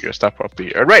won't cook your stuff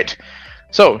properly. All right.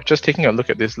 So just taking a look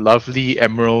at this lovely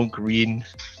emerald green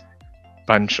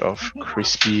bunch of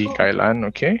crispy kailan.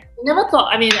 Okay. I never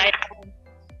thought. I mean, I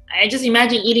just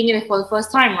imagine eating it for the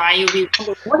first time, right? You'll be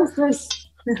wondering, what is this?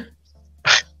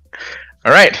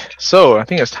 All right. So I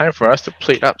think it's time for us to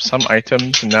plate up some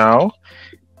items now.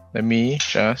 Let me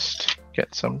just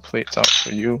get some plates out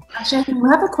for you. Actually, we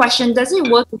have a question. Does it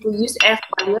work if we use air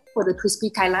fryer for the crispy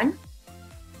kailan?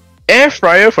 Air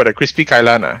fryer for the crispy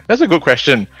kailan? That's a good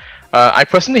question. I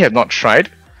personally have not tried.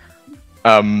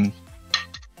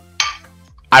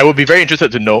 I would be very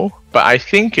interested to know, but I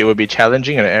think it would be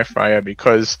challenging in an air fryer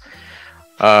because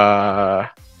you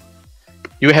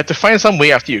have to find some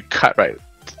way after you cut, right?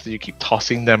 So you keep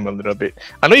tossing them a little bit.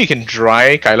 I know you can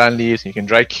dry kailan leaves, you can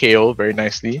dry kale very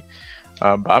nicely,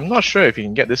 but I'm not sure if you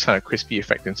can get this kind of crispy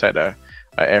effect inside a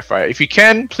air fryer. If you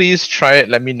can, please try it.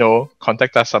 Let me know.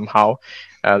 Contact us somehow.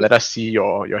 Let us see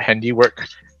your handiwork.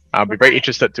 I'll be very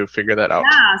interested to figure that out.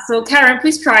 Yeah, so Karen,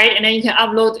 please try it, and then you can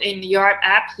upload in your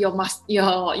app your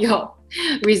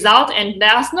result, and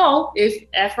let us know if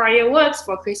air fryer works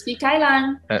for crispy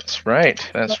kailan. That's right.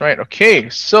 That's right. Okay,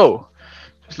 so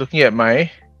just looking at my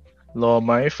Lo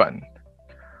Mai Fan.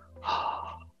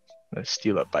 Let's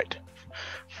steal a bite.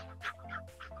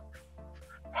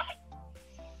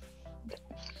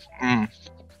 Oh.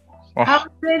 How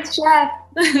is it, chef?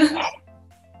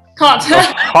 Hot.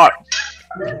 Hot.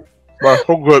 Wow,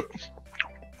 so good.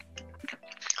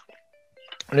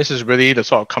 And this is really the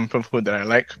sort of comfort food that I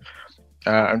like.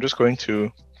 I'm just going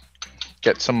to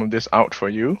get some of this out for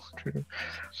you.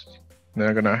 Then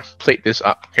I'm gonna plate this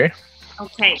up, okay?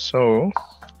 Okay. So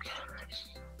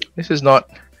this is not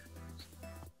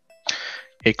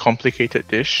a complicated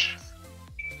dish.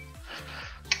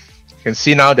 You can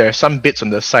see now there are some bits on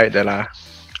the side that are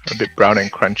a bit brown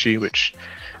and crunchy, which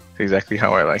is exactly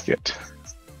how I like it.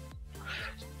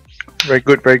 Very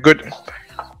good, very good.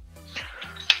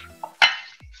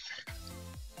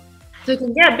 So you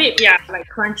can get a bit, yeah, like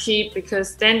crunchy,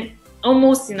 because then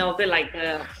almost, you know, a bit like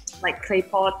clay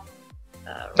pot.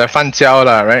 The fan jiao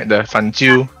lah, right? The fan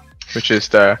jiu, which is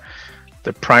the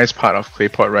prized part of clay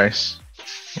pot rice.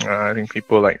 I think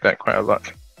people like that quite a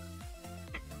lot.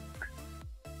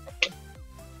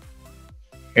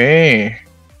 Okay,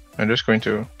 I'm just going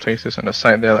to place this on the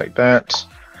side there like that.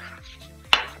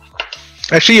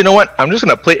 Actually, you know what? I'm just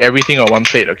gonna plate everything on one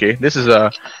plate. Okay, this is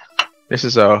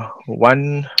a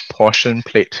one portion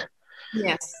plate.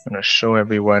 Yes. I'm gonna show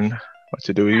everyone what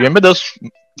to do. You remember those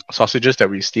sausages that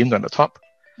we steamed on the top?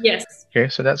 Yes. Okay,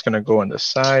 so that's gonna go on the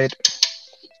side.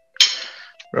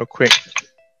 Real quick.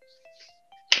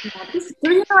 Yeah, this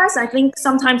green rice, I think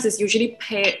sometimes it's usually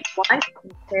white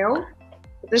and pale.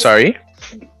 Sorry?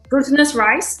 Glutinous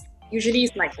rice usually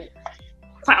is like,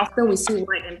 quite often we see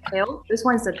white and pale. This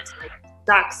one is the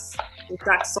dark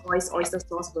sauce, oyster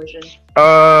sauce version.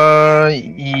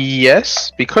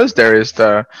 Yes, because there is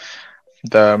the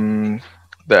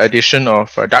addition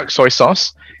of dark soy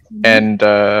sauce, and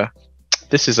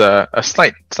this is a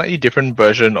slightly different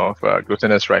version of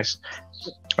glutinous rice.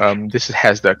 This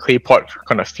has the clay pot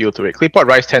kind of feel to it. Clay pot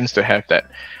rice tends to have that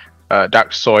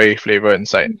dark soy flavor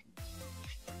inside.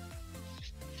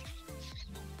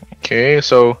 Okay,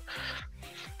 so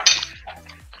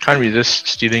can't resist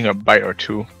stealing a bite or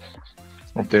two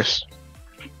of this.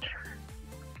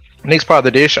 Next part of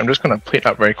the dish, I'm just gonna plate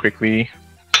up very quickly.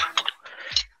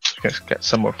 Just get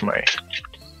some of my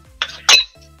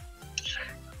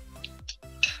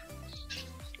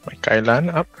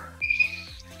kailan up.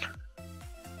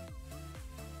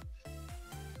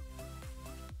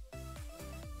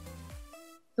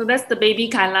 So that's the baby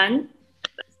kailan.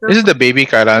 This is the baby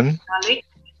kailan. Garlic.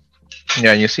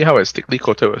 Yeah, you see how it's thickly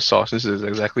coated with sauce. This is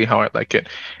exactly how I like it.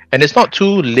 And it's not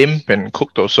too limp and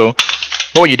cooked also.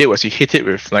 What you did was you hit it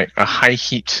with like a high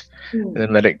heat and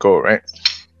then let it go, right?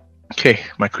 Okay,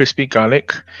 my crispy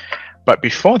garlic. But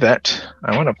before that,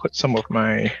 I want to put some of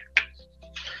my...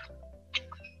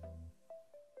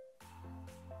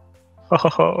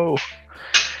 Oh,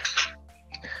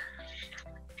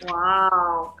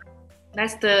 Wow.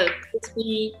 That's the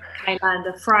crispy kailan,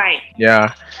 the fried.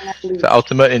 yeah, the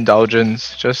ultimate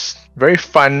indulgence. Just very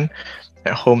fun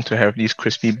at home to have these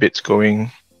crispy bits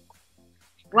going.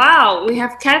 Wow, we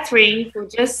have Catherine who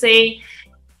just say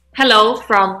hello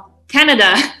from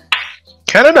Canada.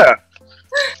 Canada!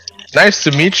 Nice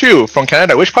to meet you from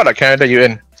Canada. Which part of Canada are you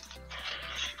in?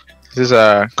 This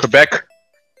is Quebec.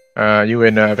 You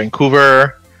in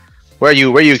Vancouver. Where are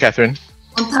you, Catherine?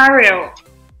 Ontario.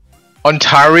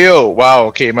 Ontario. Wow.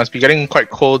 Okay, it must be getting quite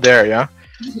cold there. Yeah.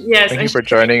 Yes. Thank you for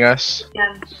joining us.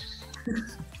 Yeah.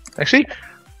 Actually,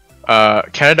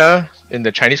 Canada in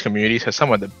the Chinese communities has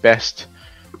some of the best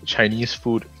Chinese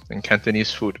food and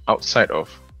Cantonese food outside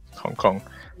of Hong Kong.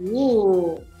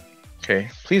 Ooh. Okay,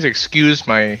 please excuse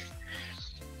my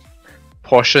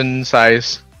portion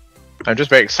size. I'm just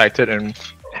very excited and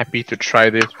happy to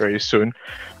try this very soon.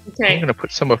 Okay. I'm gonna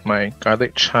put some of my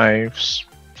garlic chives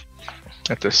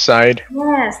at the side.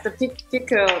 Yes, the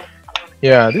pickle.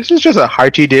 Yeah, this is just a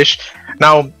hearty dish.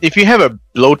 Now, if you have a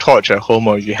blowtorch at home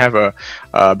or you have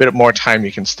a bit more time,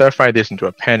 you can stir fry this into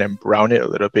a pan and brown it a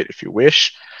little bit if you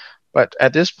wish. But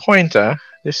at this point,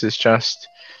 this is just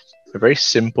a very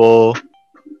simple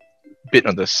bit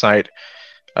on the side.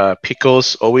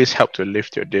 Pickles always help to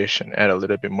lift your dish and add a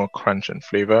little bit more crunch and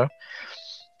flavor.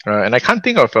 And I can't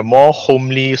think of a more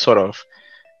homely sort of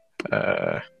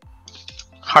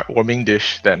heartwarming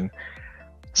dish than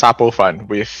sapo fan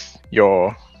with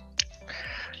your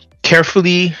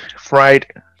carefully fried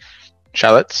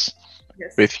shallots,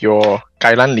 Yes. with your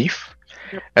kailan leaf,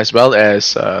 as well as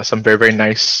some very, very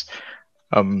nice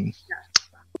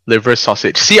liver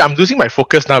sausage. See, I'm losing my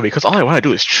focus now because all I want to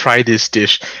do is try this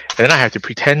dish, and then I have to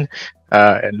pretend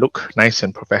and look nice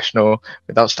and professional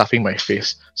without stuffing my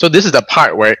face. So this is the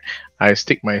part where I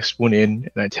stick my spoon in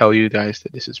and I tell you guys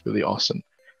that this is really awesome.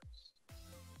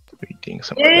 Eating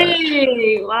some of that.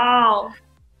 Yay! Wow.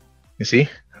 You see?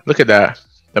 Look at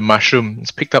the mushroom.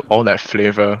 It's picked up all that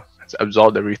flavor. It's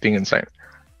absorbed everything inside.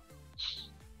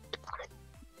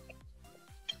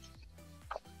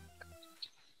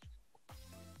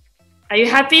 Are you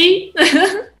happy?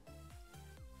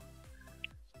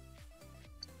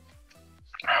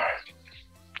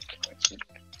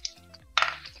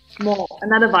 More.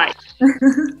 Another bite.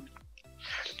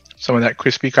 Some of that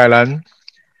crispy kailan,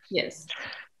 Yes.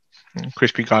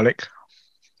 crispy garlic.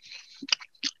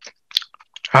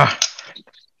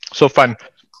 So fun.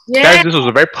 Yeah. Guys, this was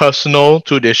a very personal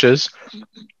 2 dishes.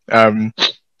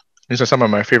 These are some of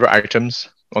my favorite items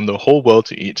on the whole world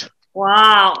to eat.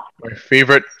 Wow. My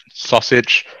favorite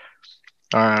sausage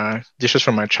dishes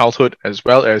from my childhood, as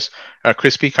well as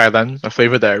crispy kailan, a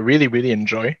flavor that I really, really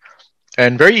enjoy.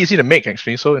 And very easy to make,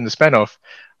 actually. So in the span of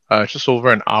just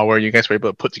over an hour, you guys were able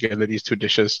to put together these 2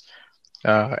 dishes.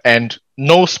 And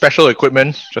no special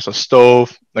equipment, just a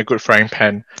stove, a good frying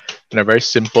pan, and a very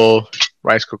simple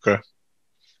rice cooker.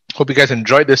 Hope you guys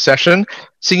enjoyed this session.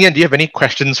 Xingyan, do you have any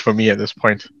questions for me at this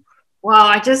point? Wow,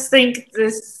 I just think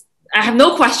I have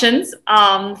no questions.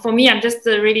 For me, I'm just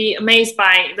really amazed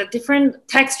by the different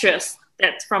textures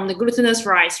that's from the glutinous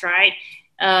rice, right?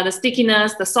 The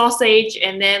stickiness, the sausage,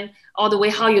 and then all the way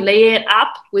how you lay it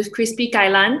up with crispy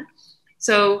kailan.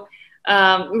 So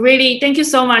really, thank you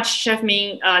so much, Chef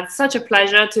Ming. It's such a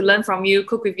pleasure to learn from you,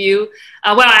 cook with you.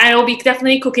 Well, I will be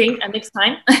definitely cooking next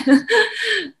time.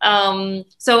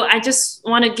 So I just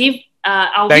want to give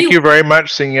our Thank you very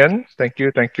much, Xingyan. Thank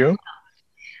you, thank you.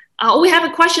 We have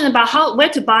a question about where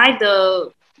to buy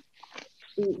the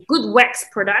good wax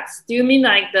products. Do you mean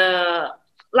like the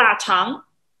la chang?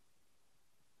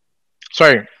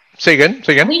 Sorry, say again,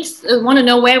 say again. We want to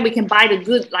know where we can buy the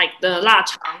good, like the la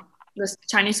chang, the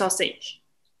Chinese sausage.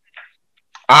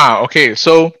 Okay.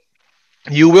 So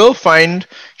you will find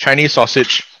Chinese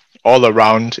sausage all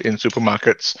around in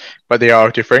supermarkets, but they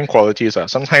are different qualities.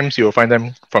 Sometimes you will find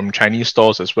them from Chinese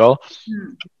stores as well.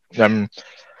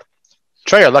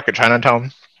 Try your luck at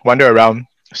Chinatown, wander around,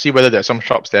 see whether there's some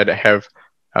shops there that have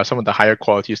some of the higher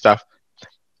quality stuff.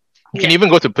 You can even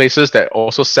go to places that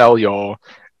also sell your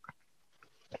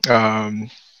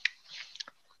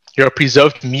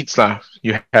preserved meats lah.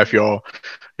 You have your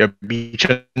beef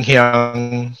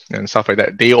hyang and stuff like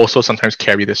that. They also sometimes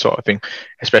carry this sort of thing,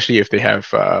 especially if they have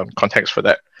contacts for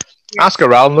that. Ask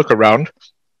around, look around.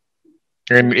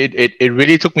 And it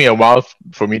really took me a while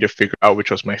for me to figure out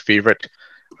which was my favorite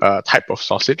type of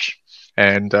sausage.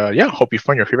 And yeah, hope you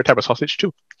find your favorite type of sausage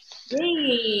too.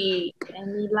 Yay!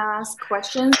 Any last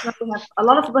questions? We have a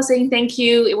lot of people saying thank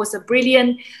you. It was a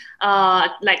brilliant,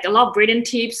 like a lot of brilliant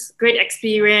tips, great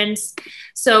experience.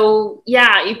 So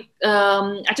yeah,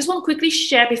 I just want to quickly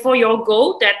share before you all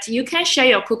go that you can share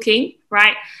your cooking,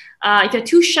 right? If you're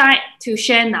too shy to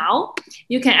share now,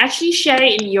 you can actually share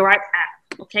it in YoRipe app.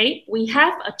 Okay, we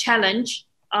have a challenge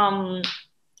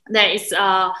that is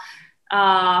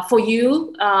for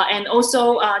you and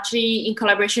also actually in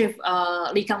collaboration with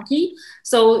Lee Kang Ki.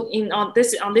 So on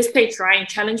this page, right, in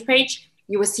challenge page,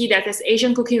 you will see that there's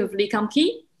Asian cooking with Lee Kang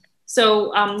Ki.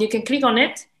 So you can click on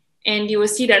it and you will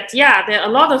see that, yeah, there are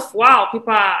a lot of, wow,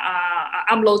 people are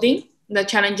uploading the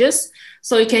challenges.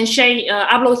 So you can share,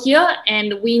 upload here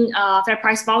and win fair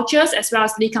price vouchers as well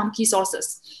as Lee Kang Ki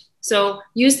sauces. So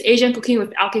use Asian cooking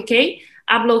with LKK,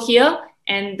 upload here,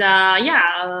 and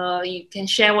you can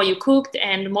share what you cooked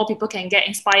and more people can get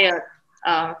inspired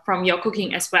from your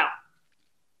cooking as well.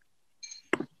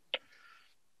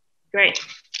 Great.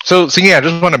 So, Singy, I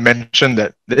just want to mention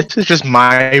that this is just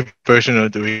my version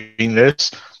of doing this,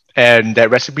 and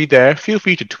that recipe there, feel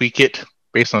free to tweak it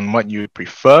based on what you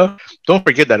prefer. Don't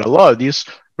forget that a lot of these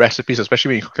recipes, especially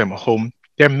when you cook them at home,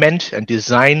 they're meant and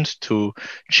designed to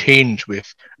change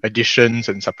with additions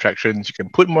and subtractions. You can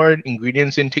put more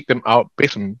ingredients in, take them out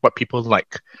based on what people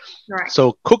like. Right.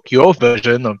 So cook your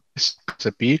version of this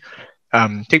recipe,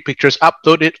 take pictures,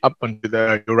 upload it up onto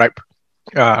the YoRipe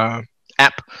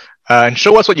app, and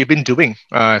show us what you've been doing,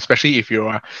 especially if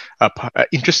you're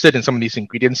interested in some of these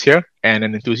ingredients here and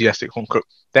an enthusiastic home cook.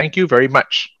 Thank you very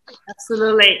much.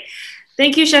 Absolutely.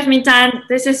 Thank you, Chef Ming Tan.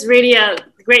 This is really a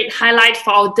great highlight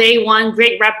for our day one,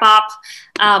 great wrap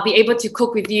up. Be able to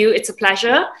cook with you. It's a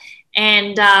pleasure.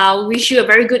 And wish you a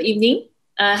very good evening.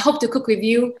 Hope to cook with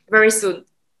you very soon.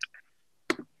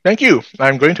 Thank you.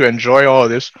 I'm going to enjoy all of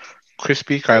this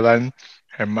crispy kailan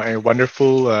and my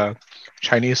wonderful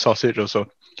Chinese sausage also.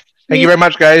 Thank you very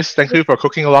much, guys. Thank you for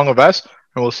cooking along with us.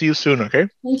 And we'll see you soon, okay?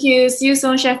 Thank you. See you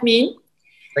soon, Chef Min.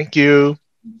 Thank you.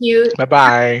 Thank you.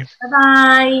 Bye-bye.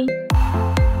 Bye-bye.